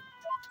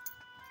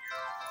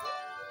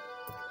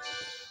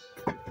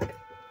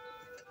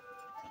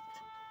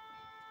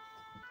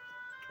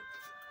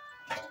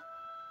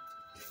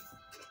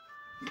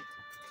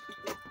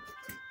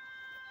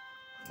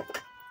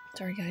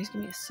 Sorry guys,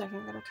 give me a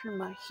second. I gotta turn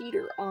my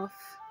heater off.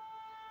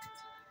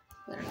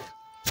 There.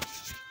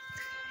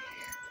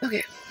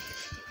 Okay.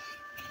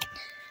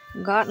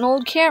 Got an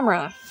old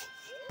camera.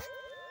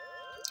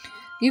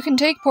 You can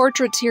take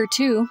portraits here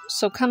too,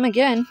 so come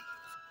again.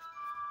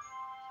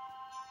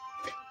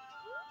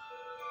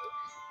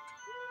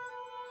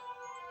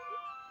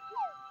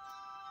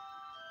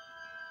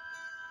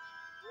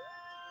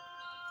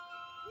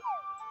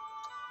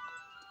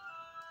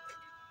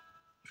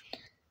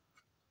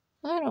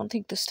 I don't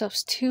think the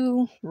stuff's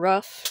too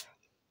rough.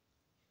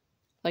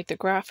 Like the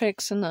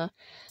graphics and the...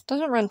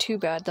 doesn't run too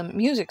bad. The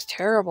music's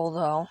terrible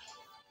though.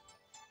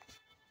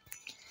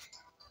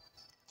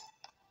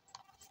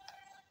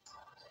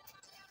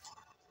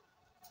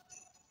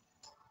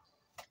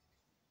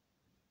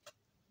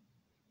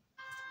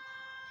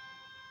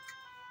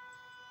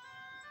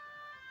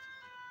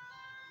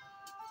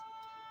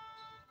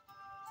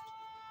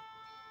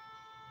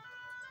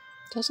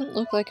 Doesn't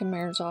look like a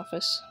mayor's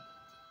office.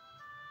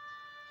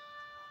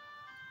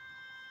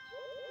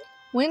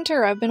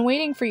 Winter, I've been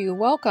waiting for you.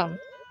 Welcome.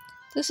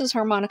 This is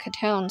Harmonica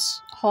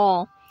Town's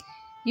hall.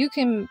 You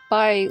can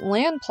buy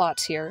land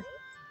plots here.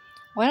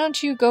 Why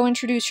don't you go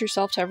introduce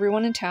yourself to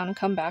everyone in town and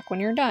come back when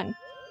you're done?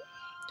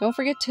 Don't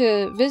forget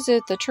to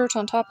visit the church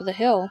on top of the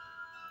hill.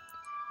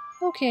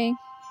 Okay.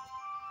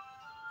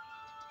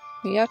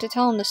 You have to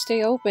tell them to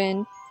stay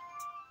open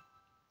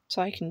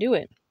so I can do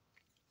it.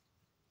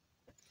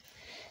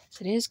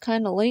 It is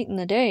kind of late in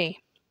the day.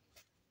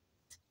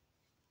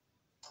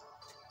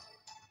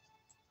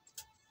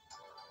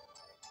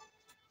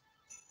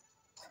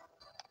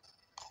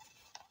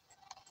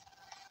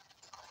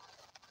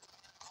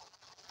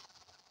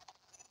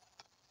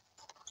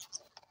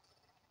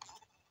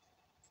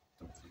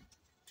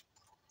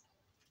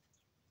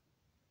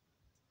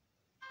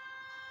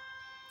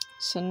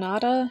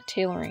 Sonata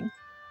Tailoring.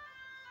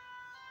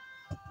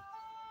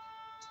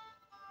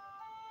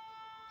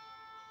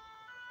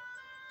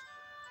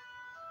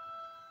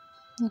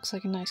 Looks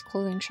like a nice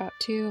clothing shop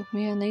too.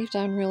 Man, they've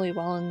done really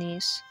well in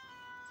these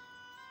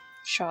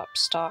shop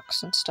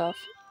stocks and stuff.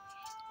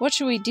 What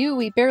should we do?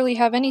 We barely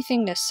have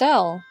anything to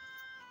sell.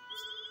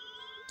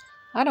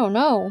 I don't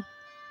know.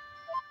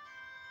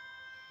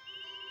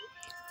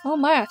 Oh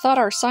my, I thought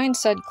our sign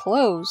said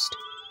closed.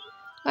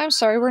 I'm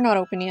sorry, we're not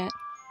open yet.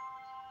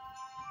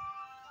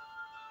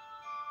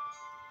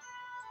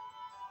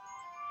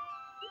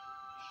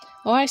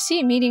 Oh, I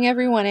see. Meeting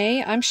everyone,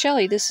 eh? I'm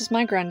Shelly. This is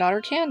my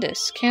granddaughter,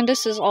 Candace.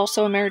 Candace is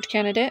also a marriage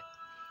candidate.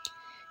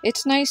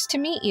 It's nice to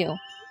meet you.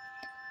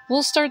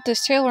 We'll start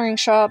this tailoring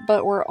shop,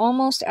 but we're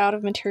almost out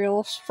of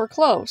materials for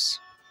clothes.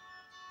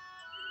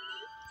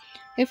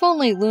 If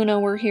only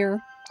Luna were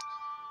here.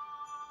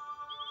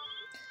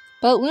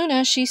 But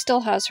Luna, she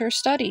still has her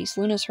studies.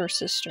 Luna's her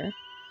sister.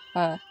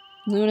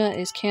 Luna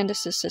is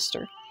Candace's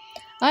sister.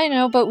 I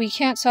know, but we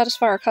can't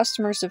satisfy our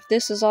customers if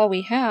this is all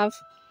we have.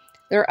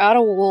 They're out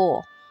of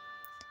wool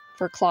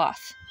for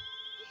cloth.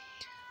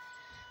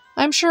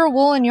 I'm sure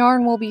wool and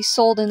yarn will be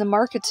sold in the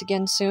markets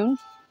again soon.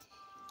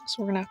 So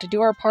we're going to have to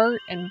do our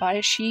part and buy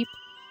a sheep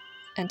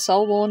and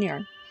sell wool and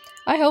yarn.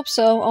 I hope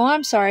so. Oh,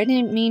 I'm sorry. I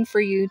didn't mean for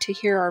you to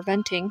hear our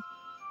venting.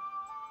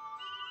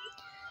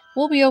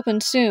 We'll be open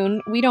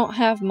soon. We don't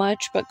have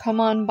much, but come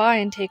on by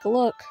and take a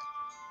look.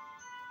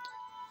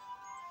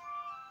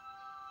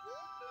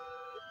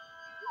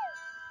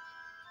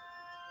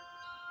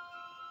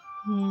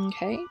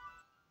 Okay.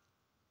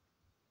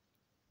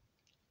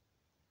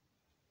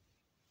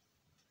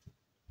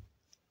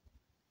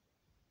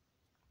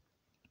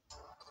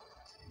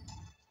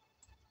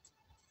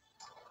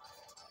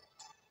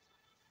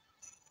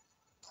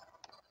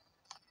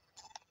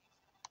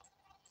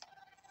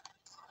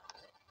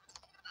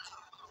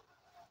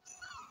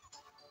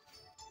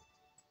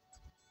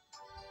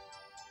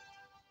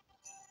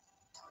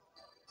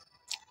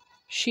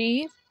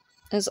 She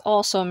is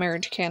also a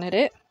marriage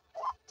candidate.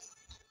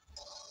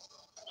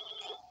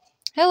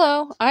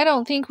 Hello, I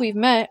don't think we've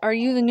met. Are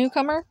you the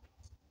newcomer?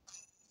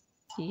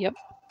 Yep.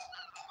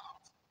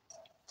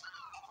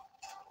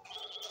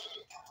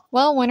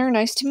 Well, Winter,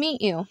 nice to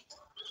meet you.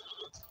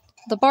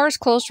 The bar's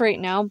closed right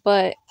now,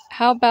 but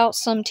how about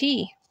some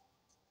tea?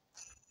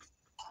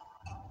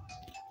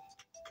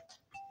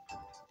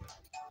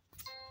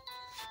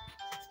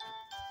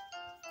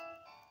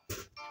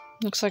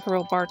 Looks like a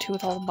real bar, too,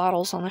 with all the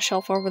bottles on the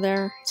shelf over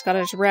there. He's got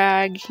his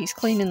rag. He's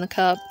cleaning the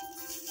cup.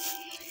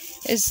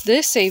 Is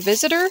this a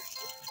visitor?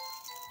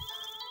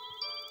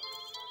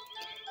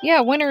 Yeah,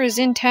 Winter is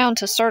in town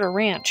to start a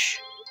ranch.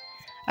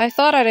 I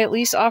thought I'd at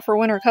least offer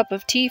Winter a cup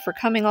of tea for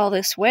coming all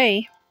this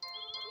way.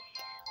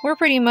 We're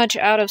pretty much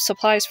out of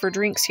supplies for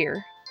drinks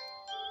here.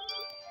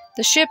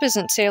 The ship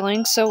isn't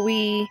sailing, so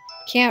we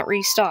can't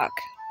restock.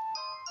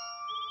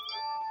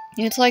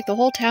 It's like the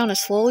whole town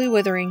is slowly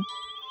withering.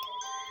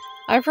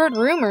 I've heard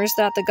rumors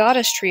that the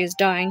goddess tree is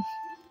dying.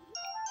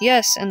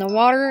 Yes, and the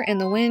water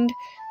and the wind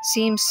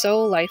seem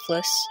so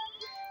lifeless.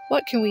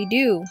 What can we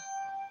do?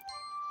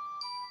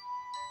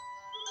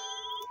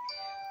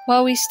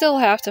 Well, we still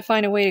have to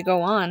find a way to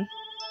go on.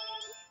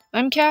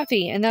 I'm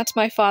Kathy, and that's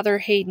my father,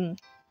 Hayden.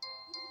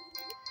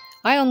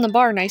 I own the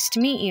bar. Nice to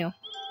meet you.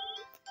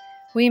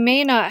 We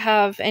may not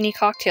have any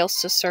cocktails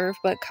to serve,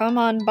 but come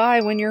on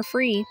by when you're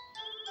free.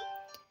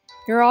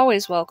 You're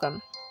always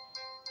welcome.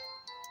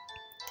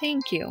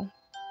 Thank you.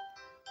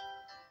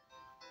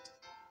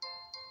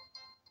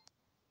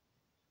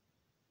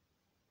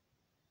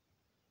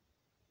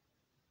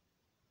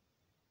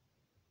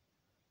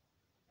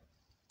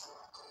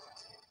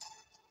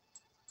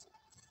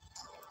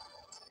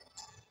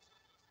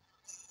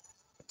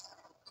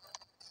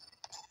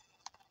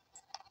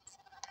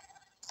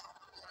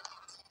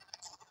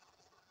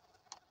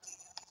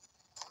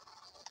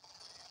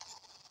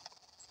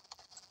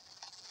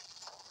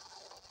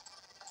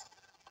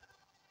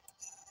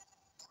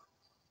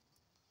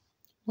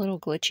 A little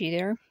glitchy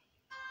there.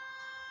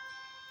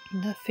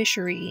 The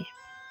fishery.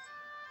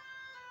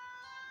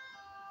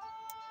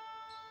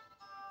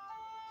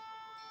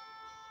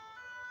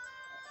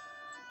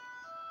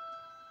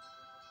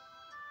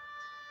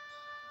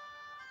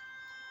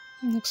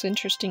 Looks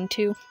interesting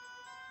too.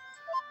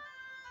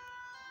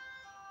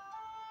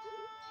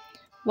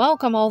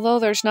 Welcome, although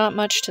there's not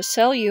much to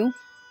sell you.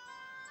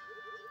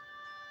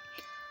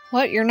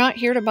 What, you're not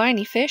here to buy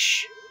any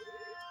fish?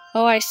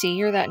 Oh, I see,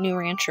 you're that new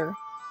rancher.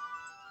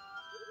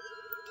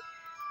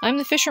 I'm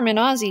the fisherman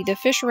Ozzy. The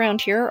fish around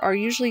here are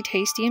usually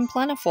tasty and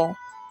plentiful.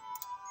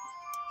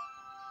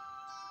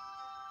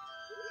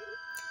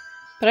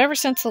 But ever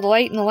since the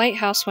light in the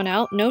lighthouse went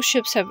out, no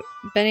ships have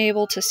been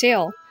able to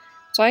sail,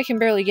 so I can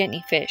barely get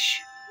any fish.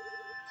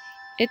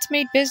 It's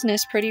made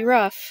business pretty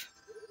rough.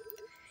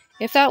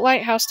 If that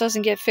lighthouse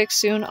doesn't get fixed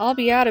soon, I'll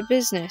be out of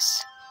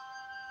business.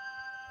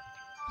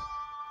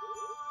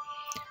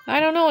 I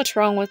don't know what's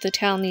wrong with the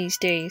town these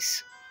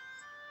days.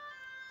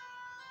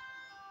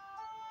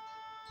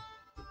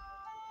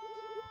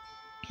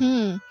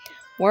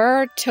 Where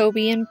are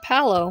Toby and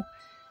Paolo?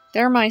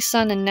 They're my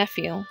son and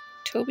nephew.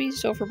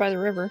 Toby's over by the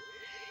river.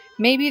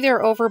 Maybe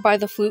they're over by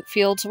the Flute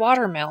Fields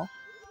watermill.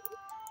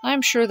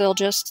 I'm sure they're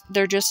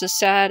just as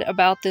sad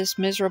about this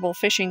miserable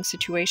fishing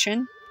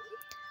situation.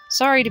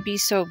 Sorry to be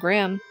so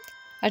grim.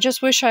 I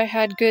just wish I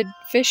had good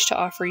fish to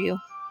offer you.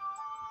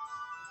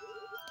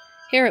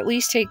 Here, at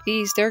least take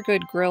these. They're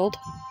good grilled.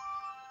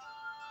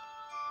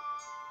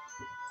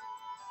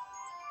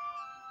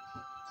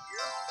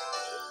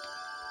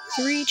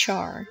 Three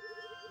char.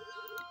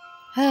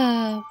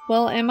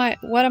 Well,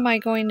 what am I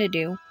going to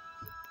do?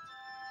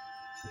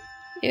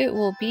 It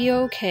will be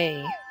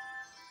okay.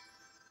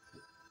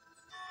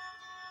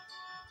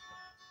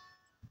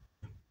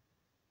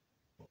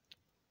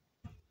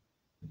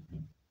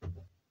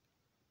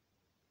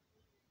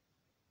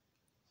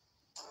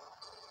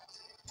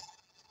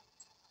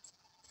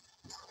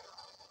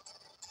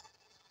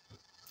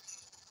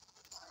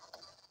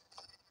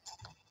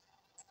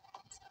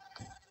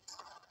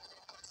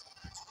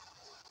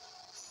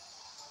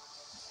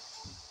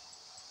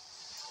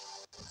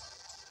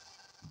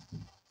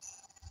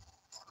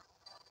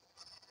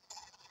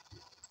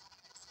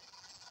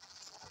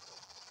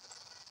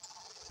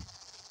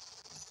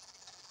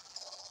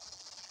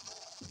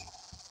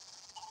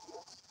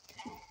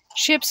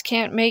 Ships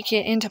can't make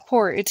it into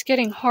port. It's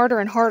getting harder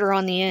and harder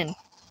on the inn.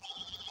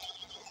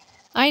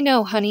 I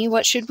know, honey.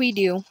 What should we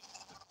do?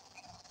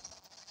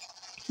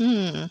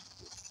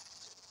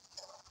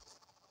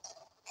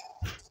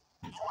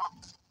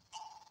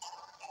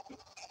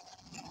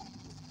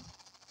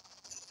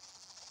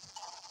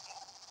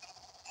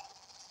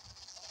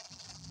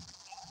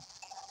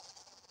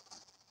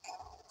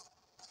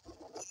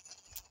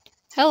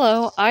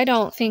 Hello, I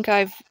don't think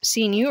I've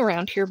seen you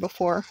around here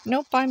before.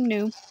 Nope, I'm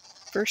new.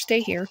 First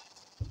day here.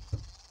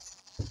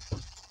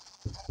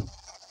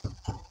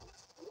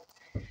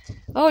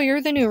 Oh,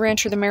 you're the new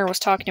rancher the mayor was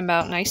talking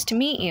about. Nice to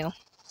meet you.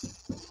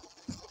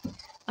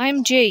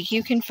 I'm Jake.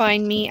 You can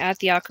find me at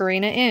the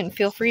Ocarina Inn.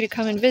 Feel free to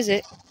come and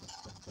visit.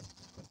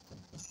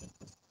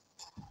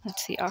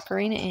 That's the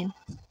Ocarina Inn.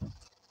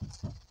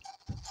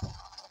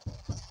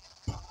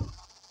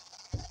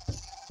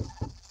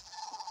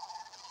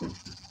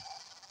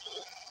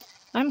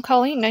 I'm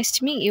Colleen. Nice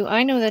to meet you.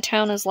 I know the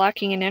town is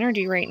lacking in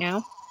energy right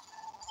now,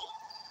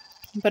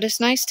 but it's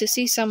nice to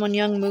see someone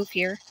young move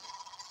here.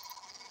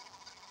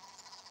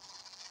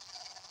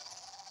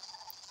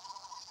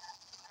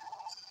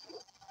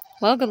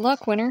 Well, good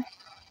luck, Winter.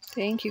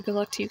 Thank you. Good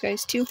luck to you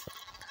guys, too.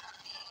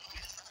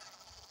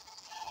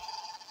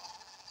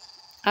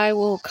 I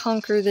will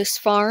conquer this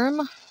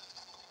farm.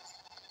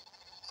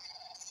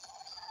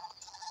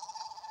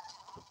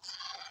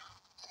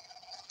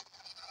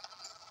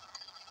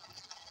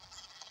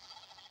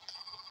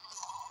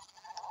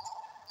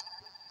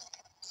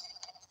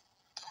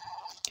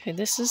 Okay,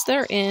 this is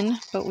their inn,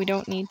 but we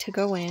don't need to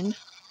go in.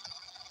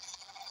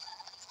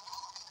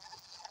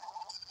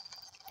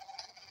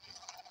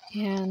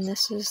 And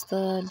this is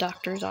the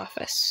doctor's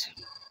office.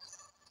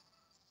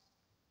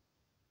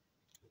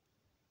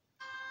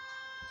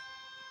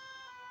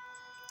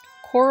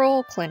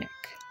 Coral Clinic.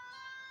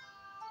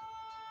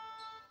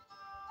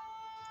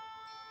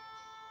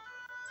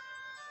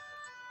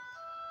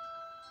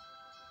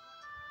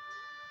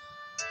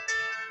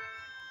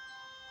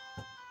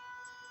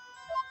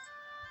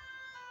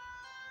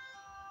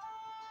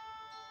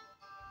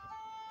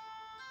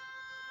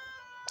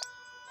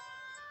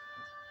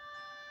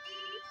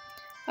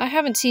 I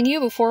haven't seen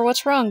you before.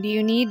 What's wrong? Do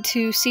you need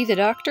to see the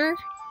doctor?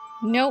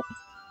 Nope.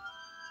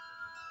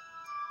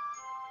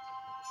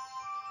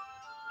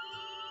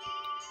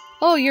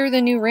 Oh, you're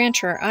the new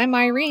rancher. I'm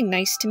Irene.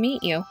 Nice to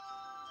meet you.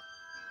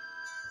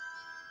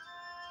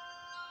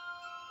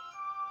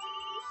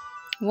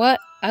 What?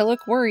 I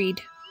look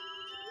worried.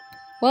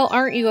 Well,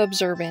 aren't you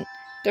observant?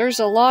 There's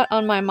a lot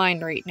on my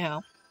mind right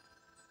now.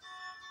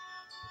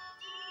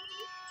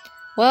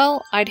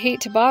 Well, I'd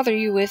hate to bother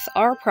you with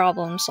our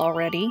problems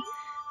already,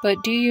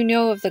 but do you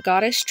know of the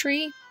goddess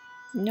tree?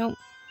 Nope.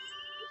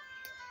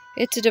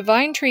 It's a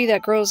divine tree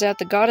that grows at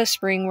the goddess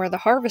spring where the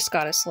harvest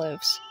goddess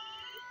lives.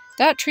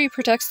 That tree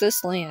protects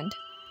this land.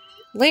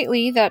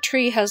 Lately, that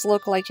tree has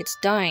looked like it's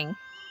dying,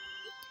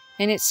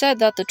 and it's said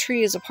that the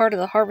tree is a part of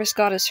the harvest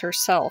goddess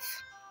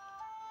herself.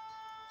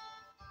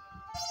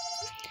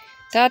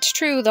 That's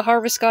true, the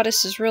harvest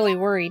goddess is really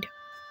worried.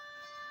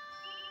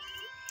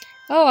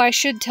 Oh, I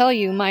should tell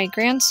you, my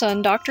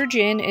grandson, Dr.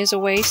 Jin, is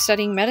away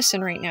studying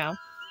medicine right now.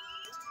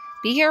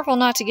 Be careful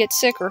not to get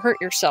sick or hurt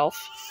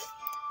yourself.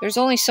 There's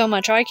only so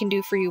much I can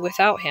do for you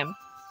without him.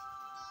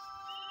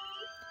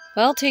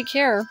 Well, take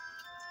care.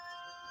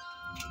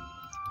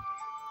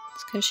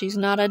 It's because she's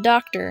not a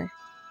doctor.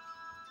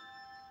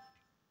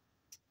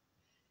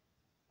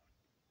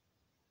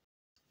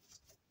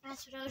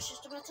 That's what I was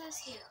just about to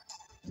ask you.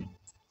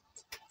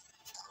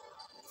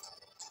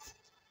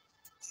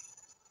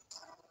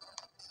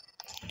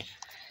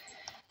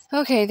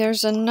 Okay,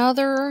 there's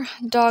another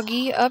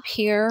doggy up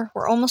here.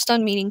 We're almost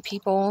done meeting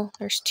people.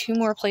 There's 2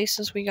 more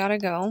places we gotta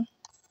go.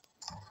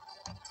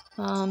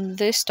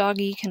 This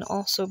doggy can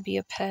also be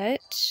a pet.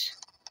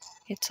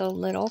 It's a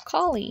little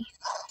collie.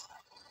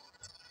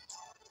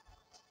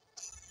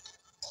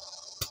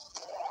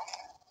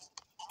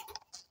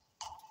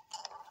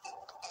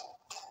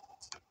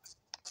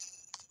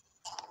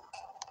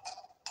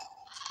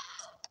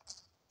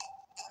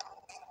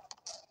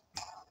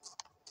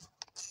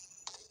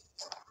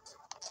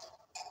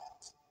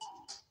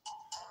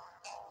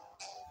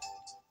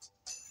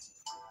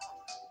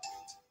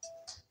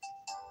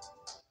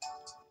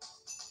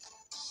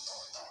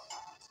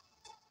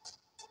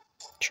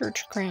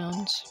 Church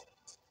grounds.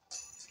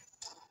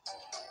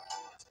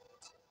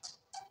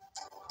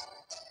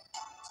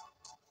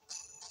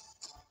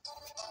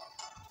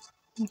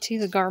 You can see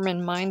the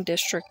Garmin Mine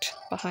District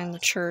behind the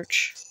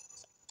church.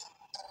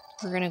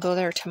 We're gonna go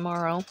there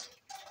tomorrow.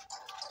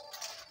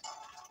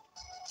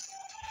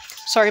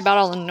 Sorry about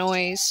all the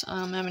noise.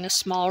 I'm in a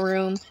small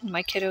room, and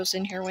my kiddo's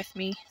in here with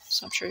me,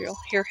 so I'm sure you'll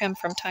hear him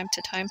from time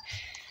to time.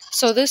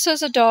 So this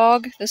is a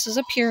dog. This is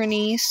a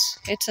Pyrenees.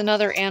 It's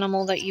another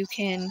animal that you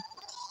can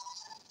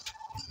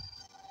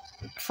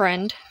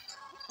friend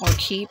or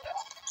keep.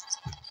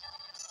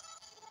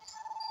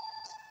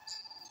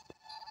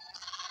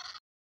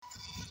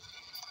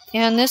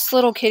 And this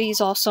little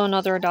kitty's also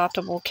another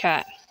adoptable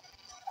cat.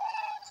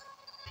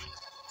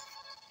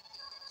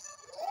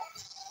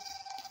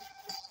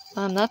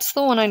 That's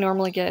the one I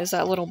normally get, is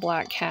that little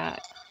black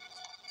cat.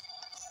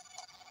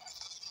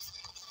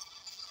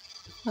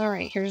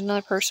 Alright, here's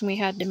another person we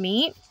had to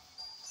meet.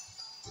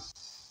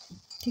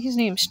 I think his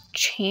name's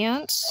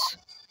Chance.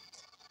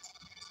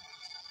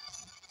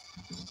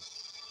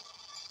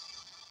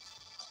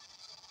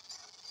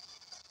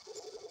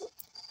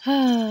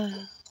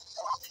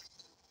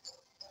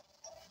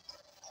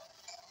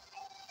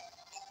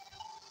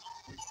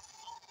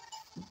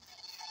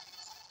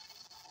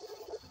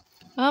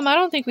 I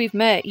don't think we've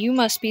met. You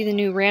must be the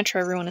new rancher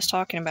everyone is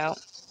talking about.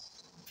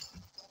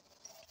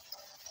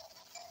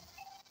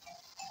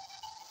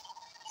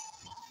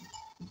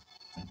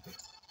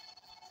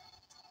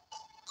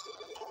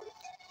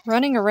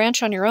 Running a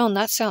ranch on your own,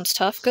 that sounds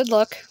tough. Good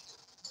luck.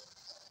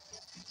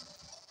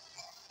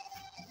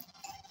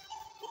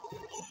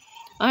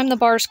 I'm the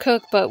bar's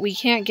cook, but we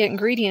can't get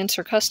ingredients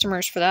or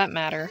customers for that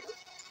matter.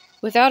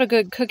 Without a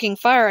good cooking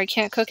fire, I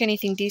can't cook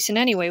anything decent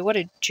anyway. What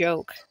a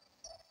joke.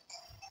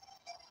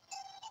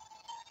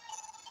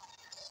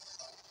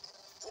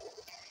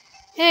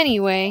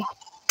 Anyway,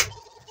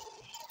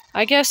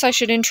 I guess I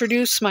should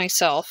introduce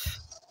myself.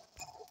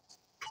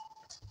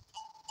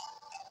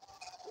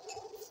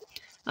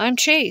 I'm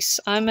Chase.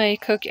 I'm a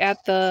cook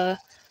at the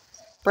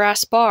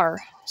Brass Bar.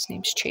 His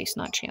name's Chase,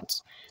 not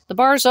Chance. The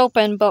bar's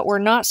open, but we're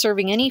not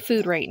serving any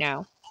food right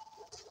now.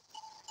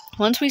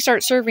 Once we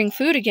start serving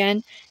food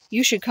again,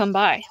 you should come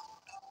by.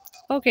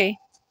 Okay.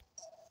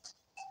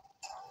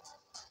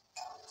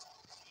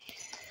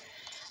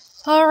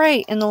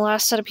 Alright, and the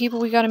last set of people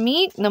we gotta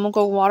meet, and then we'll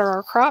go water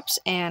our crops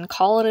and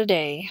call it a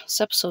day.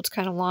 This episode's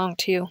kind of long,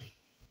 too.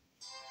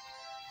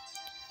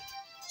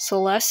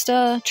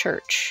 Celesta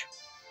Church.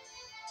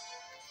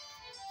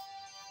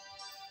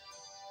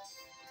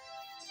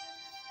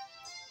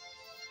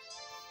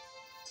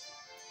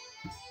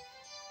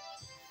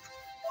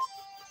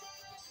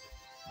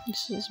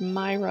 This is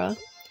Myra.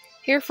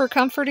 Here for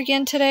comfort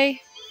again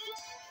today?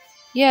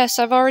 Yes,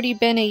 I've already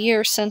been a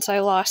year since I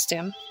lost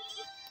him.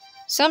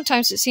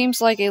 Sometimes it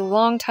seems like a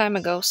long time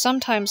ago,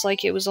 sometimes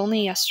like it was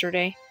only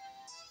yesterday.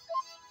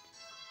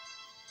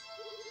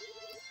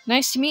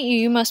 Nice to meet you.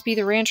 You must be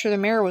the rancher the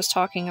mayor was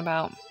talking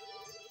about.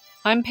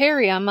 I'm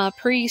Perry. I'm a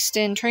priest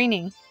in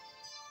training.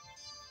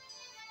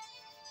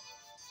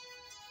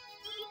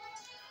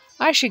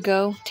 I should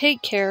go.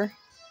 Take care.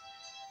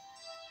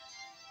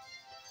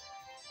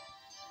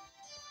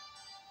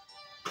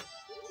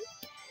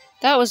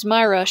 That was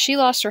Myra. She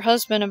lost her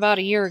husband about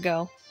a year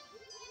ago.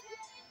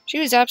 She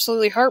was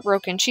absolutely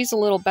heartbroken. She's a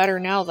little better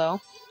now, though.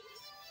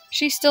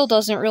 She still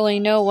doesn't really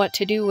know what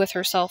to do with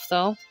herself,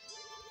 though.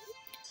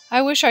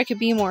 I wish I could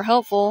be more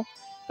helpful,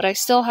 but I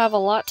still have a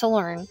lot to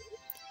learn.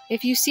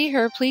 If you see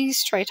her,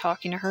 please try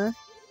talking to her.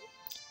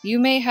 You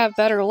may have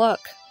better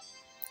luck.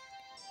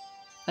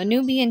 A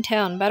newbie in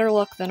town, better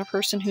luck than a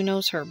person who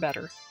knows her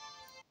better.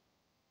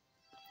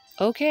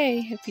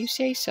 Okay, if you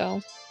say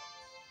so.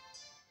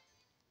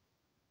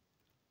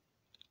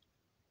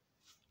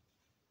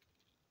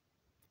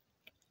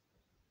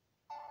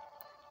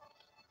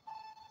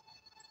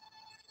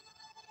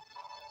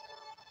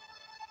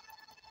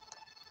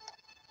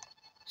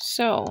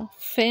 So,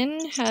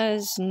 Finn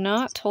has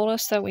not told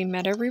us that we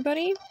met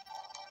everybody,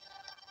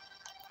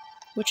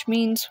 which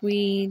means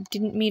we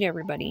didn't meet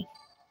everybody.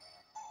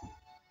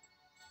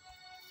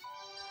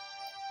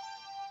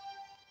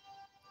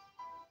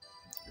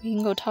 We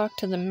can go talk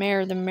to the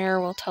mayor. The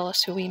mayor will tell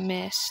us who we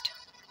missed.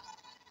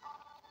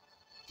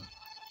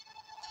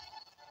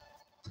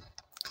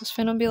 Because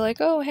Finn will be like,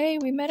 oh, hey,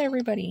 we met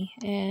everybody.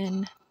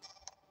 And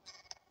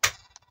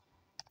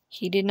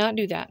he did not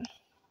do that.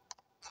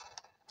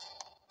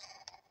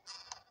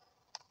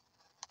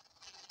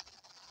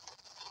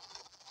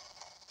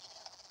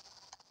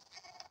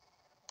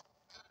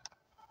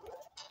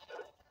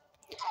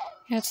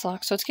 Yeah, it's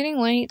locked. So it's getting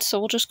late, so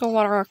we'll just go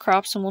water our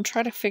crops and we'll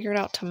try to figure it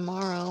out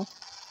tomorrow.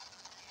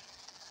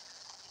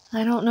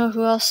 I don't know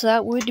who else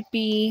that would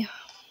be.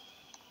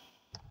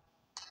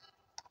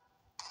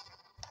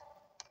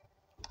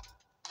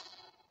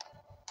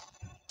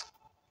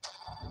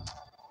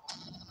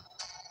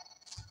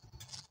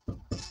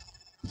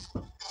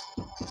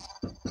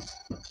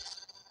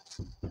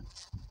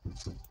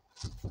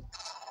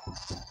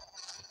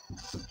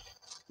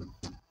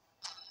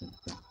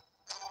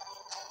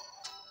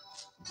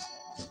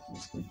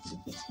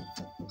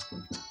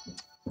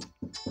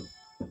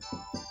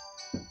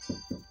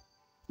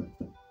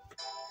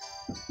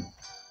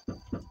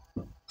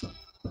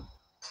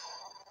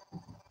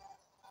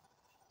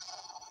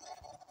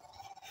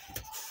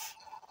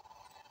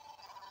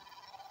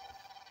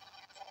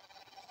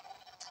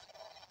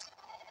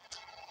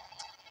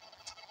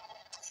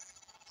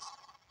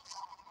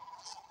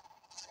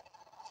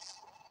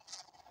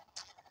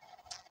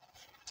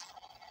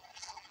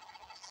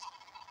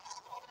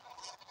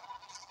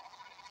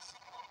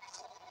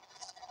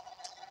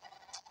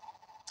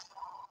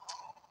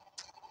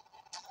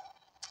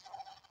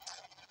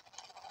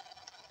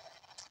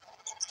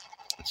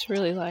 It's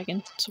really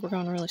lagging, so we're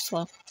going really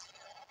slow. So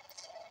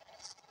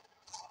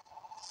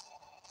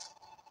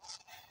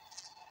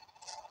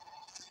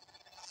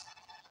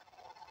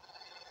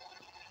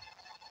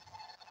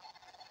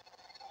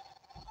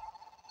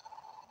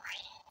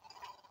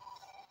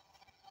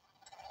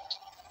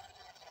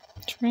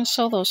we're going to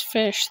sell those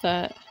fish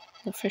that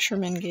the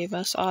fisherman gave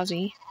us,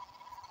 Ozzy.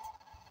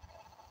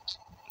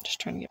 Just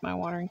trying to get my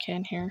watering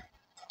can here.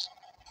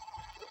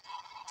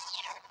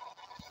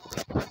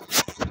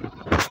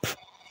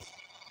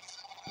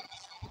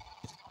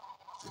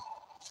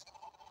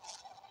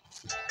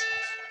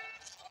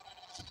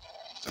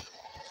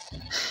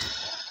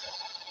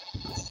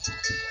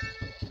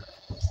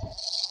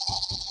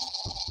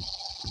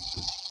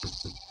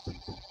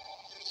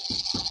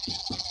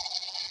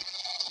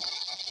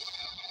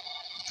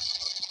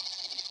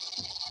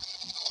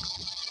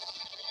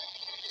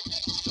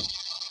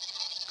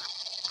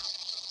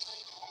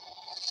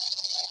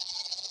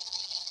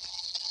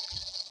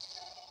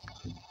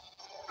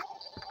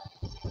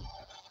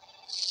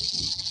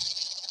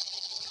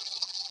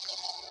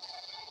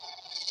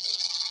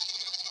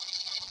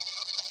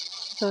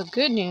 The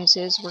good news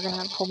is we're going to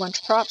have a whole bunch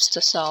of crops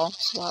to sell,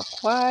 so we'll have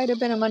quite a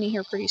bit of money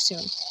here pretty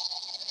soon.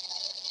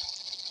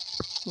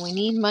 We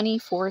need money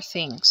for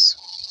things.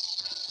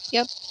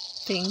 Yep,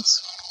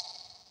 things.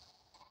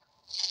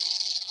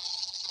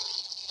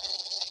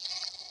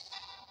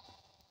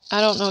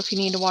 I don't know if you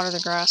need to water the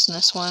grass in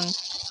this one,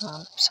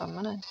 so I'm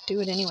going to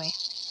do it anyway.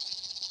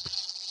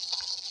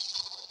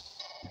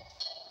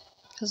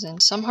 Because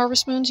in some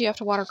Harvest Moons you have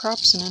to water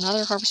crops, and in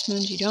other Harvest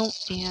Moons you don't,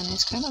 and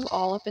it's kind of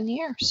all up in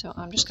the air. So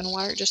I'm just going to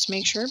water it just to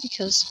make sure,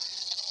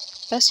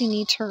 because Bessie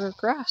needs her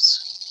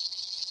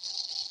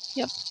grass.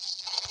 Yep.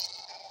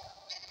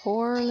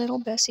 Poor little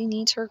Bessie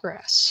needs her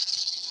grass.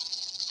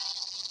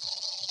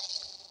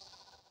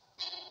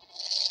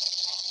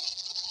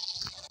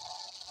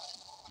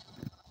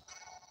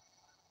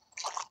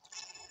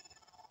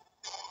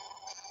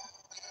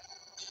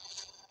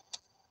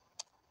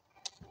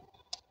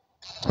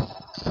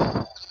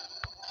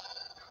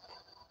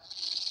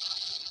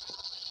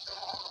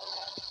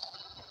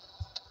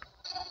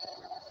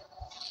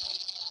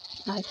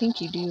 I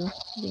think you do.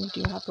 I think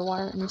you do have to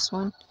water it in this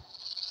one.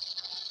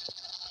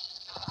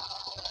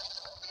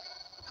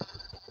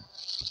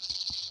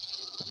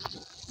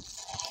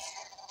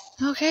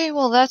 Okay,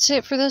 well that's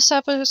it for this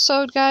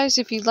episode, guys.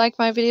 If you like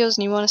my videos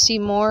and you want to see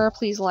more,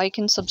 please like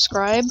and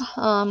subscribe.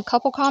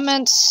 Couple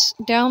comments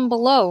down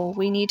below.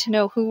 We need to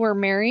know who we're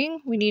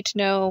marrying. We need to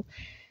know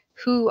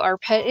who our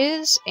pet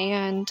is.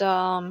 And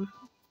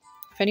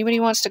if anybody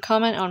wants to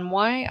comment on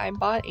why I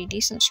bought a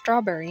decent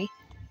strawberry,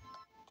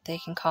 they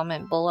can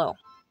comment below.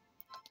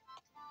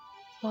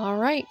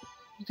 Alright,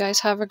 you guys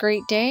have a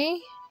great day,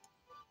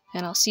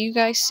 and I'll see you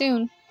guys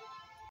soon.